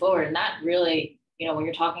move forward. And that really, when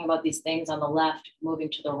you're talking about these things on the left moving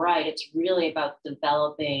to the right, it's really about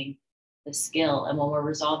developing the skill. And when we're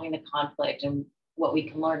resolving the conflict, and what we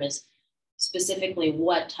can learn is specifically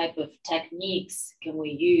what type of techniques can we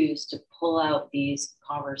use to pull out these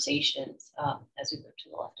conversations as we move to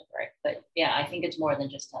the left and right. But yeah, I think it's more than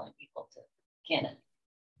just telling people to can it.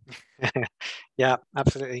 Yeah,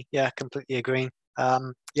 absolutely. Yeah, completely agree.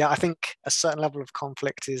 Yeah, I think a certain level of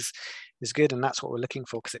conflict is good, and that's what we're looking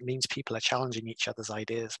for, because it means people are challenging each other's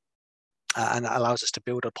ideas, and that allows us to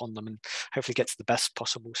build upon them and hopefully get to the best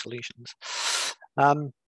possible solutions.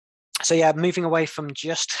 So yeah, moving away from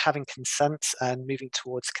just having consent and moving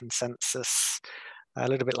towards consensus, a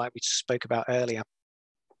little bit like we spoke about earlier.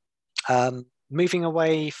 Moving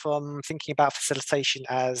away from thinking about facilitation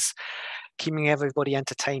as keeping everybody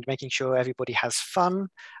entertained, making sure everybody has fun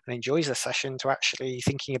and enjoys the session, to actually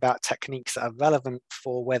thinking about techniques that are relevant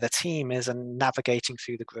for where the team is and navigating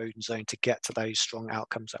through the growth zone to get to those strong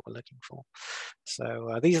outcomes that we're looking for.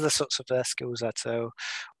 So these are the sorts of skills that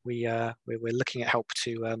we're looking at help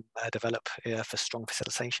to develop for strong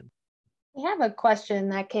facilitation. We have a question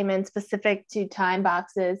that came in specific to time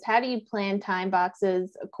boxes. How do you plan time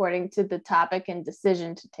boxes according to the topic and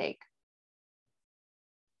decision to take?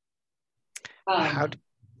 So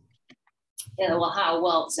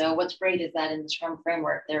what's great is that in the Scrum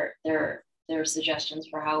framework, there are suggestions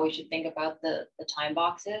for how we should think about the time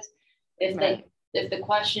boxes. If if the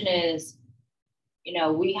question is,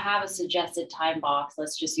 we have a suggested time box,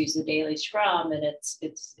 let's just use the daily scrum, and it's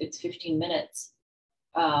 15 minutes.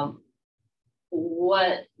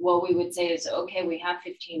 What we would say is, okay, we have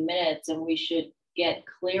 15 minutes and we should get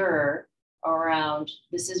clearer around,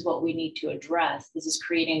 this is what we need to address. This is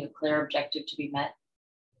creating a clear objective to be met.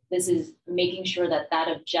 This is making sure that that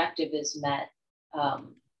objective is met,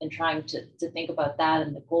 and trying to think about that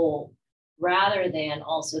and the goal, rather than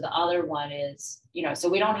also the other one is, so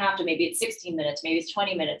we don't have to, maybe it's 16 minutes, maybe it's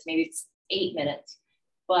 20 minutes, maybe it's 8 minutes.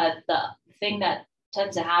 But the thing that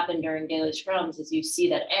tends to happen during daily scrums is you see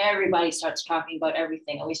that everybody starts talking about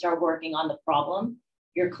everything and we start working on the problem.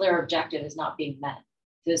 Your clear objective is not being met.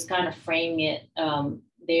 So it's kind of framing it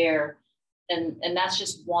there. And that's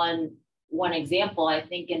just one example. I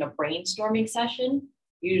think in a brainstorming session,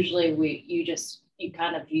 usually you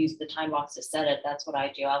kind of use the time box to set it. That's what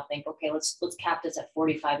I do. I'll think, okay, let's cap this at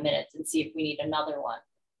 45 minutes and see if we need another one.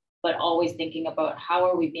 But always thinking about how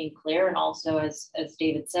are we being clear, and also, as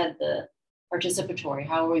David said, the participatory,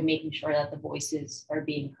 how are we making sure that the voices are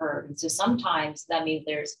being heard? And so sometimes that means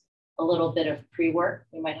there's a little bit of pre-work.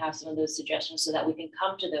 We might have some of those suggestions so that we can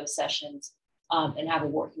come to those sessions and have a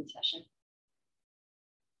working session.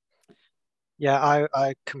 Yeah,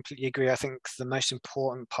 I completely agree. I think the most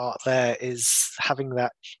important part there is having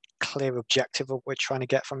that clear objective of what we're trying to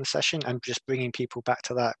get from the session, and just bringing people back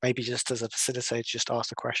to that. Maybe just as a facilitator, just ask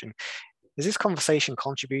the question, is this conversation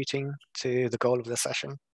contributing to the goal of the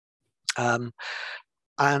session? And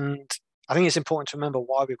I think it's important to remember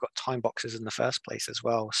why we've got time boxes in the first place as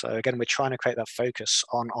well. So again, we're trying to create that focus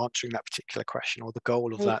on answering that particular question or the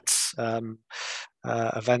goal of that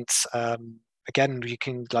event. Again, you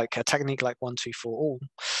can, like a technique like 1, 2, 4 all,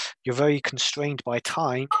 you're very constrained by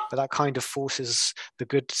time, but that kind of forces the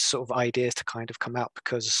good sort of ideas to kind of come out,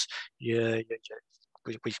 because we're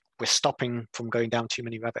stopping from going down too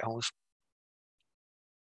many rabbit holes.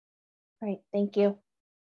 Right, thank you.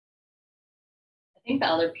 I think the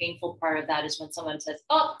other painful part of that is when someone says,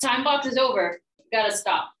 oh, time box is over, you gotta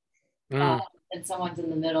stop. And someone's in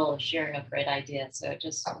the middle of sharing a great idea. So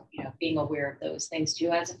just, being aware of those things too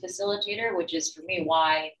as a facilitator, which is for me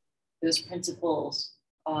why those principles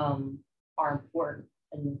are important,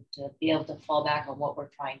 and to be able to fall back on what we're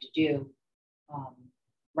trying to do,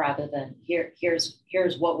 rather than here's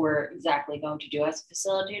what we're exactly going to do as a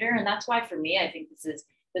facilitator. And that's why for me, I think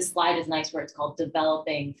this slide is nice, where it's called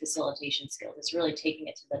developing facilitation skills. It's really taking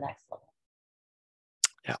it to the next level.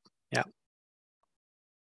 Yeah.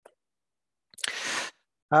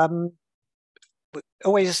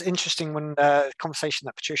 Always interesting when the conversation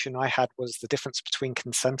that Patricia and I had was the difference between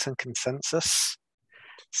consent and consensus.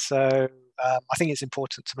 So I think it's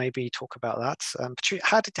important to maybe talk about that. Patricia,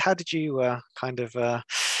 how did you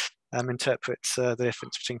interpret the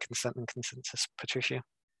difference between consent and consensus, Patricia?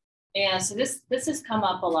 Yeah, so this has come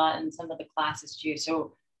up a lot in some of the classes too.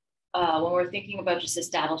 So when we're thinking about just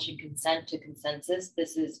establishing consent to consensus,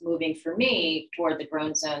 this is moving for me toward the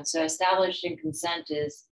grown zone. So establishing consent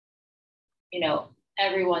is,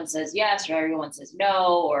 everyone says yes or everyone says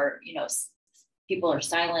no, or, people are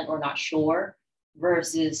silent or not sure,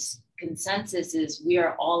 versus consensus is we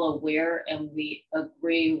are all aware and we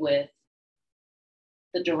agree with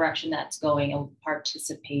the direction that's going and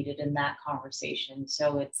participated in that conversation.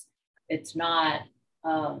 So it's not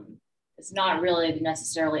really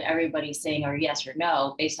necessarily everybody saying or yes or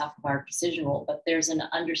no based off of our decision rule, but there's an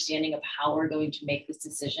understanding of how we're going to make this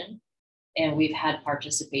decision, and we've had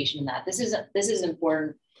participation in that. This is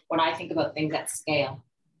important when I think about things at scale.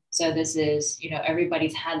 So this is,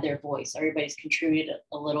 everybody's had their voice, everybody's contributed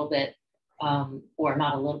a little bit, or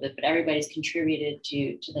not a little bit, but everybody's contributed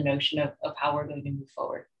to the notion of how we're going to move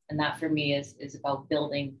forward. And that for me is about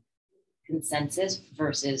building consensus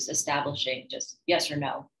versus establishing just yes or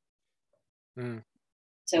no.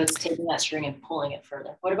 So it's taking that string and pulling it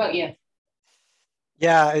further. What about you?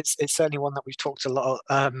 Yeah, it's certainly one that we've talked a lot.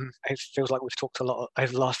 It feels like we've talked a lot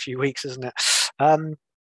over the last few weeks, isn't it?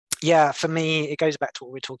 Yeah, for me, it goes back to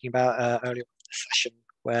what we were talking about earlier in the session,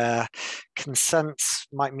 where consent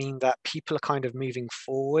might mean that people are kind of moving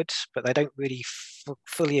forward, but they don't really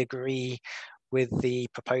fully agree with the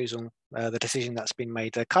proposal, the decision that's been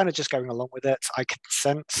made. They're kind of just going along with it. I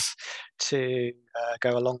consent to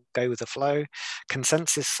go with the flow.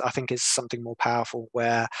 Consensus, I think, is something more powerful,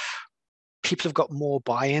 where people have got more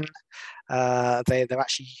buy-in. They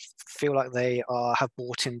actually feel like they have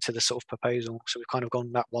bought into the sort of proposal. So we've kind of gone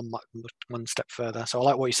that one step further. So I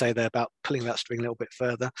like what you say there about pulling that string a little bit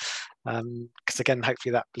further, because again,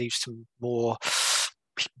 hopefully that leads to more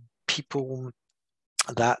people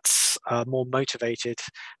that's more motivated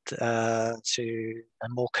and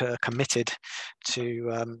more committed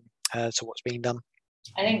to what's being done.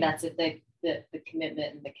 I think that's it. The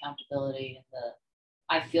commitment and the accountability and the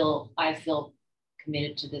I feel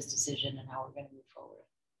committed to this decision and how we're going to move forward.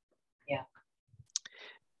 Yeah.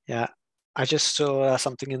 Yeah. I just saw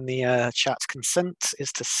something in the chat. Consent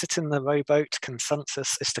is to sit in the rowboat.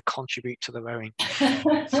 Consensus is to contribute to the rowing.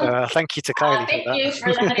 So thank you to Kylie for that. Thank you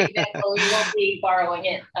for that example. We will be borrowing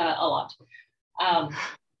it a lot.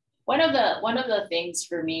 One of the things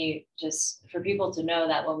for me, just for people to know,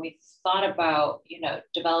 that when we thought about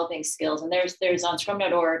developing skills, and there's on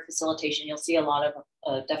Scrum.org facilitation, you'll see a lot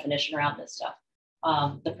of definition around this stuff,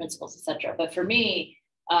 the principles, etc. But for me,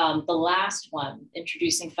 the last one,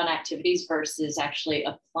 introducing fun activities versus actually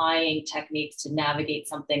applying techniques to navigate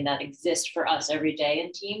something that exists for us every day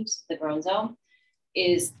in teams, the grown zone,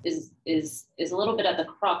 is a little bit at the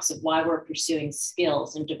crux of why we're pursuing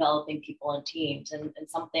skills and developing people and teams, and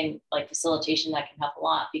something like facilitation that can help a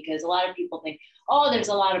lot, because a lot of people think, oh, there's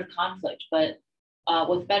a lot of conflict, but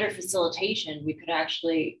with better facilitation, we could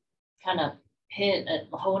actually kind of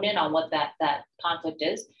hone in on what that conflict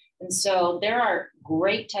is. And so there are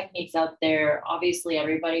great techniques out there. Obviously,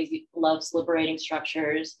 everybody loves liberating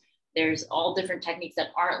structures. There's all different techniques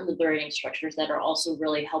that aren't liberating structures that are also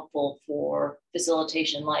really helpful for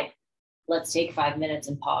facilitation, like let's take 5 minutes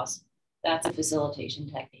and pause. That's a facilitation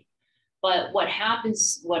technique. But what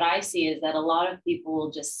I see is that a lot of people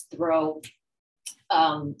will just throw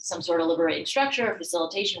some sort of liberating structure or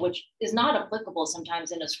facilitation, which is not applicable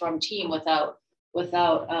sometimes in a Scrum team without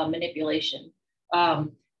manipulation.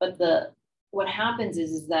 But what happens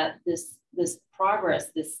is that this progress,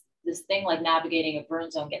 this thing like navigating a burn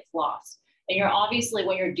zone gets lost. And you're obviously,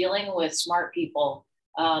 when you're dealing with smart people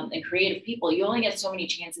and creative people, you only get so many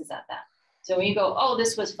chances at that. So when you go, oh,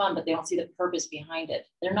 this was fun, but they don't see the purpose behind it,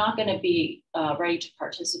 they're not going to be ready to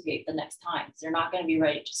participate the next time. They're not going to be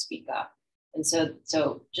ready to speak up. And so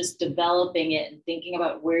just developing it and thinking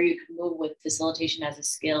about where you can move with facilitation as a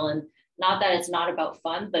skill, and not that it's not about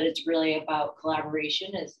fun, but it's really about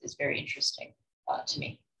collaboration, is very interesting to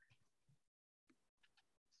me.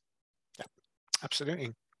 Yeah,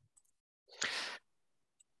 absolutely.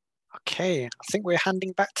 Okay, I think we're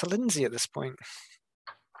handing back to Lindsay at this point.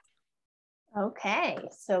 Okay,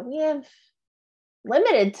 so we have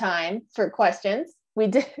limited time for questions.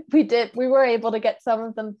 We were able to get some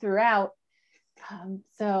of them throughout.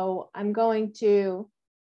 So I'm going to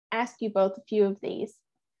ask you both a few of these.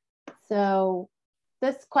 So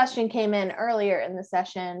this question came in earlier in the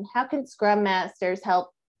session. How can Scrum Masters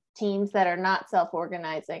help teams that are not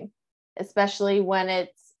self-organizing, especially when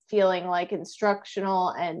it's feeling like instructional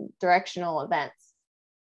and directional events?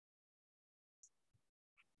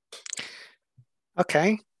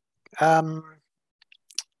 Okay. I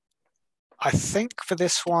think for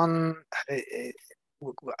this one,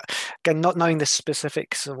 again, not knowing the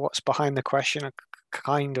specifics of what's behind the question, I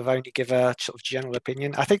kind of only give a sort of general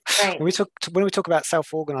opinion. I think right. when we talk about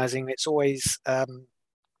self-organizing, it's always I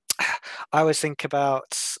always think about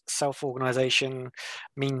self-organization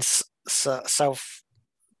means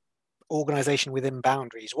self-organization within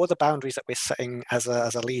boundaries. What are the boundaries that we're setting as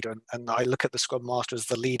a leader? And I look at the Scrum Master as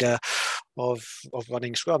the leader of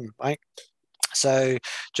running Scrum, right? So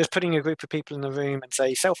just putting a group of people in the room and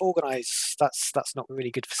say self-organize, that's not really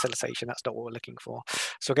good facilitation. That's not what we're looking for.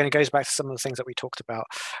 So again, it goes back to some of the things that we talked about,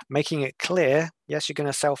 making it clear, yes, you're going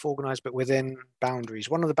to self-organize, but within boundaries.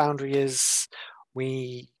 One of the boundaries is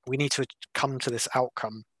we need to come to this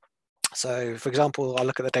outcome. So for example, I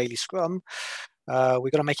look at the daily Scrum.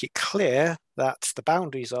 We've got to make it clear that the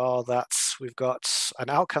boundaries are that we've got an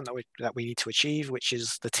outcome that we need to achieve, which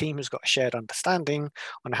is the team has got a shared understanding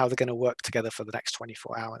on how they're going to work together for the next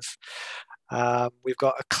 24 hours. We've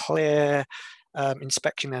got a clear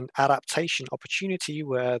inspection and adaptation opportunity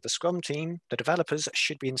where the Scrum team, the developers,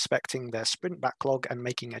 should be inspecting their sprint backlog and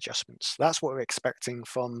making adjustments. That's what we're expecting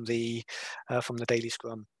from the daily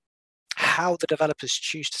Scrum. How the developers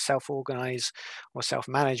choose to self-organize or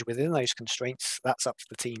self-manage within those constraints, that's up to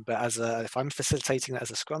the team. But if I'm facilitating that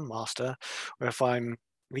as a Scrum Master, or if I'm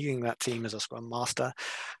leading that team as a Scrum Master,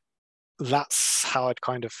 that's how I'd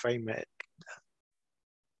kind of frame it.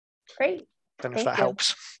 Great. Don't know if that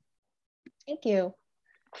helps. Thank you.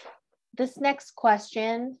 This next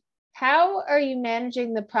question, how are you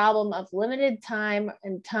managing the problem of limited time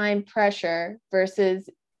and time pressure versus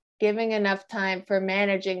giving enough time for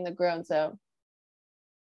managing the grown zone?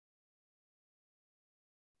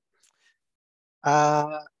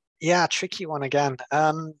 Yeah, tricky one again.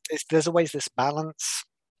 There's always this balance.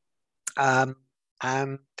 And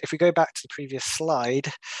if we go back to the previous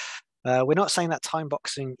slide, We're not saying that time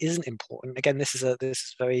boxing isn't important. Again, this is a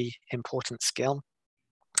very important skill.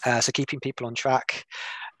 So keeping people on track,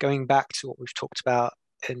 going back to what we've talked about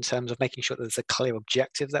in terms of making sure that there's a clear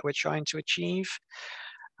objective that we're trying to achieve.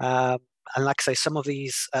 And like I say, some of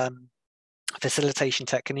these facilitation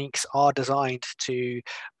techniques are designed to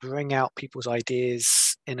bring out people's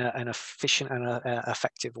ideas in an efficient and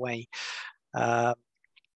effective way.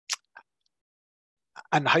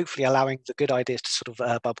 And hopefully allowing the good ideas to sort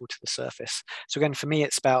of bubble to the surface. So again, for me,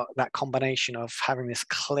 it's about that combination of having this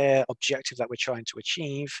clear objective that we're trying to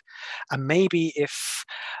achieve. And maybe if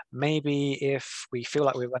we feel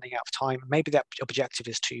like we're running out of time, maybe that objective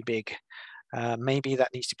is too big. Maybe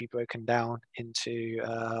that needs to be broken down into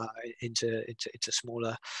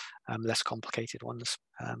smaller, less complicated ones.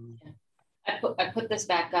 I put this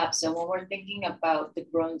back up. So when we're thinking about the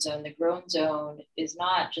groan zone is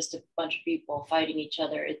not just a bunch of people fighting each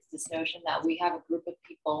other. It's this notion that we have a group of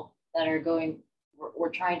people that are we're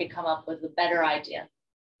trying to come up with a better idea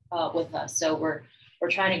with us. So we're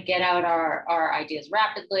trying to get out our ideas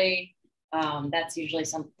rapidly. That's usually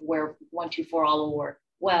where 1, 2, 4 all will work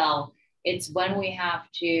well. It's when we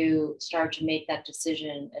have to start to make that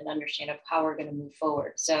decision and understand of how we're going to move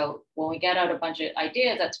forward. So when we get out a bunch of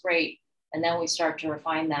ideas, that's great. And then we start to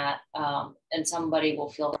refine that, and somebody will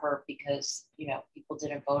feel hurt because people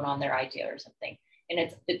didn't vote on their idea or something.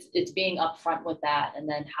 And it's being upfront with that, and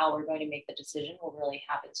then how we're going to make the decision will really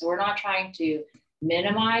happen. So we're not trying to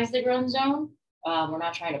minimize the groan zone. We're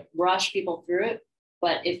not trying to rush people through it.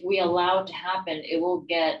 But if we allow it to happen, it will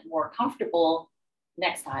get more comfortable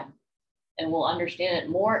next time, and we'll understand it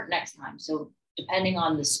more next time. So depending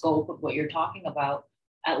on the scope of what you're talking about,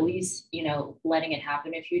 at least, letting it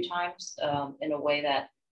happen a few times in a way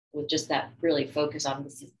that with just that really focus on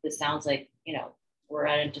this sounds like, we're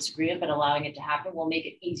at a disagreement, but allowing it to happen will make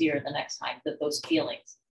it easier the next time, those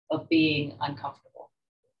feelings of being uncomfortable.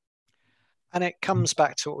 And it comes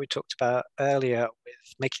back to what we talked about earlier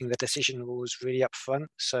with making the decision rules really upfront.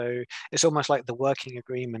 So it's almost like the working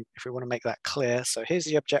agreement, if we want to make that clear. So here's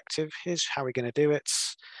the objective, here's how we're going to do it.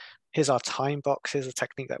 Here's our time box, here's the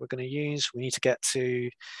technique that we're going to use. We need to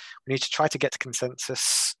try to get to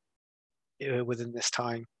consensus within this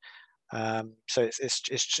time. So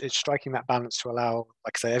it's striking that balance to allow,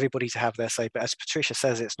 like I say, everybody to have their say. But as Patricia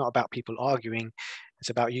says, it's not about people arguing. It's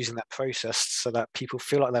about using that process so that people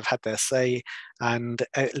feel like they've had their say and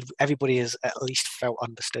everybody is at least felt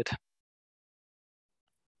understood.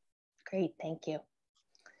 Great, thank you.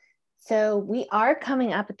 So we are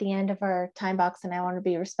coming up at the end of our time box, and I want to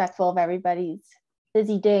be respectful of everybody's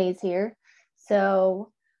busy days here.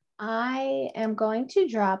 So I am going to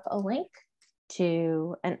drop a link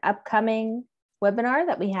to an upcoming webinar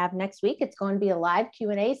that we have next week. It's going to be a live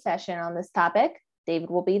Q&A session on this topic. David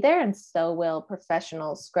will be there, and so will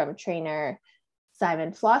professional Scrum trainer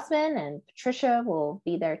Simon Flossman, and Patricia will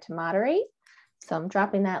be there to moderate. So I'm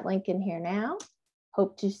dropping that link in here now.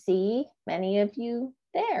 Hope to see many of you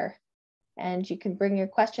there. And you can bring your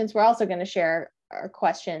questions. We're also going to share our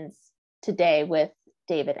questions today with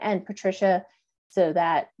David and Patricia so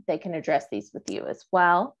that they can address these with you as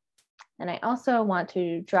well. And I also want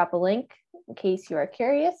to drop a link in case you are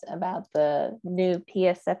curious about the new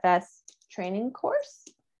PSFS training course.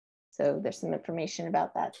 So there's some information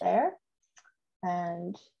about that there.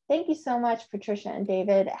 And thank you so much, Patricia and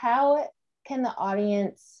David. How can the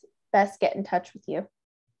audience best get in touch with you?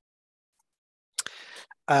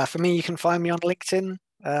 For me, you can find me on LinkedIn.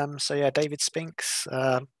 So yeah, David Spinks.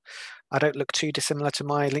 I don't look too dissimilar to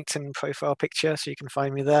my LinkedIn profile picture, so you can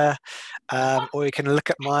find me there. Or you can look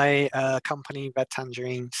at my company, Red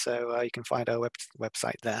Tangerine, so you can find our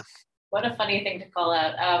website there. What a funny thing to call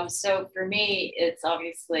out. So for me, it's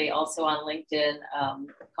obviously also on LinkedIn,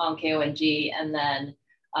 KONG, and then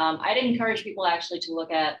I'd encourage people actually to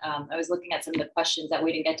look at, I was looking at some of the questions that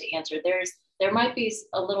we didn't get to answer. There might be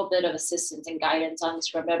a little bit of assistance and guidance on the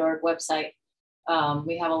Scrum.org website.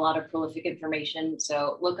 We have a lot of prolific information.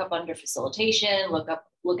 So look up under facilitation, look at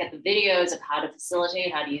the videos of how to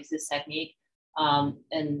facilitate, how to use this technique,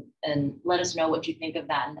 and let us know what you think of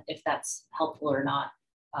that and if that's helpful or not.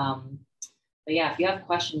 But yeah, if you have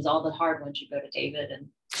questions, all the hard ones should go to David,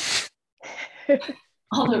 and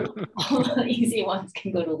all the easy ones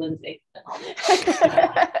can go to Lindsay.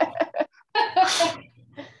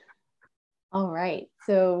 All right.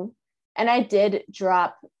 So, and I did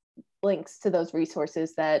drop links to those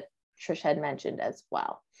resources that Trish had mentioned as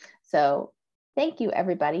well. So thank you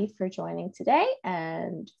everybody for joining today,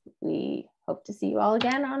 and we hope to see you all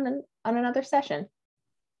again on another session.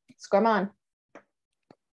 Scrum on.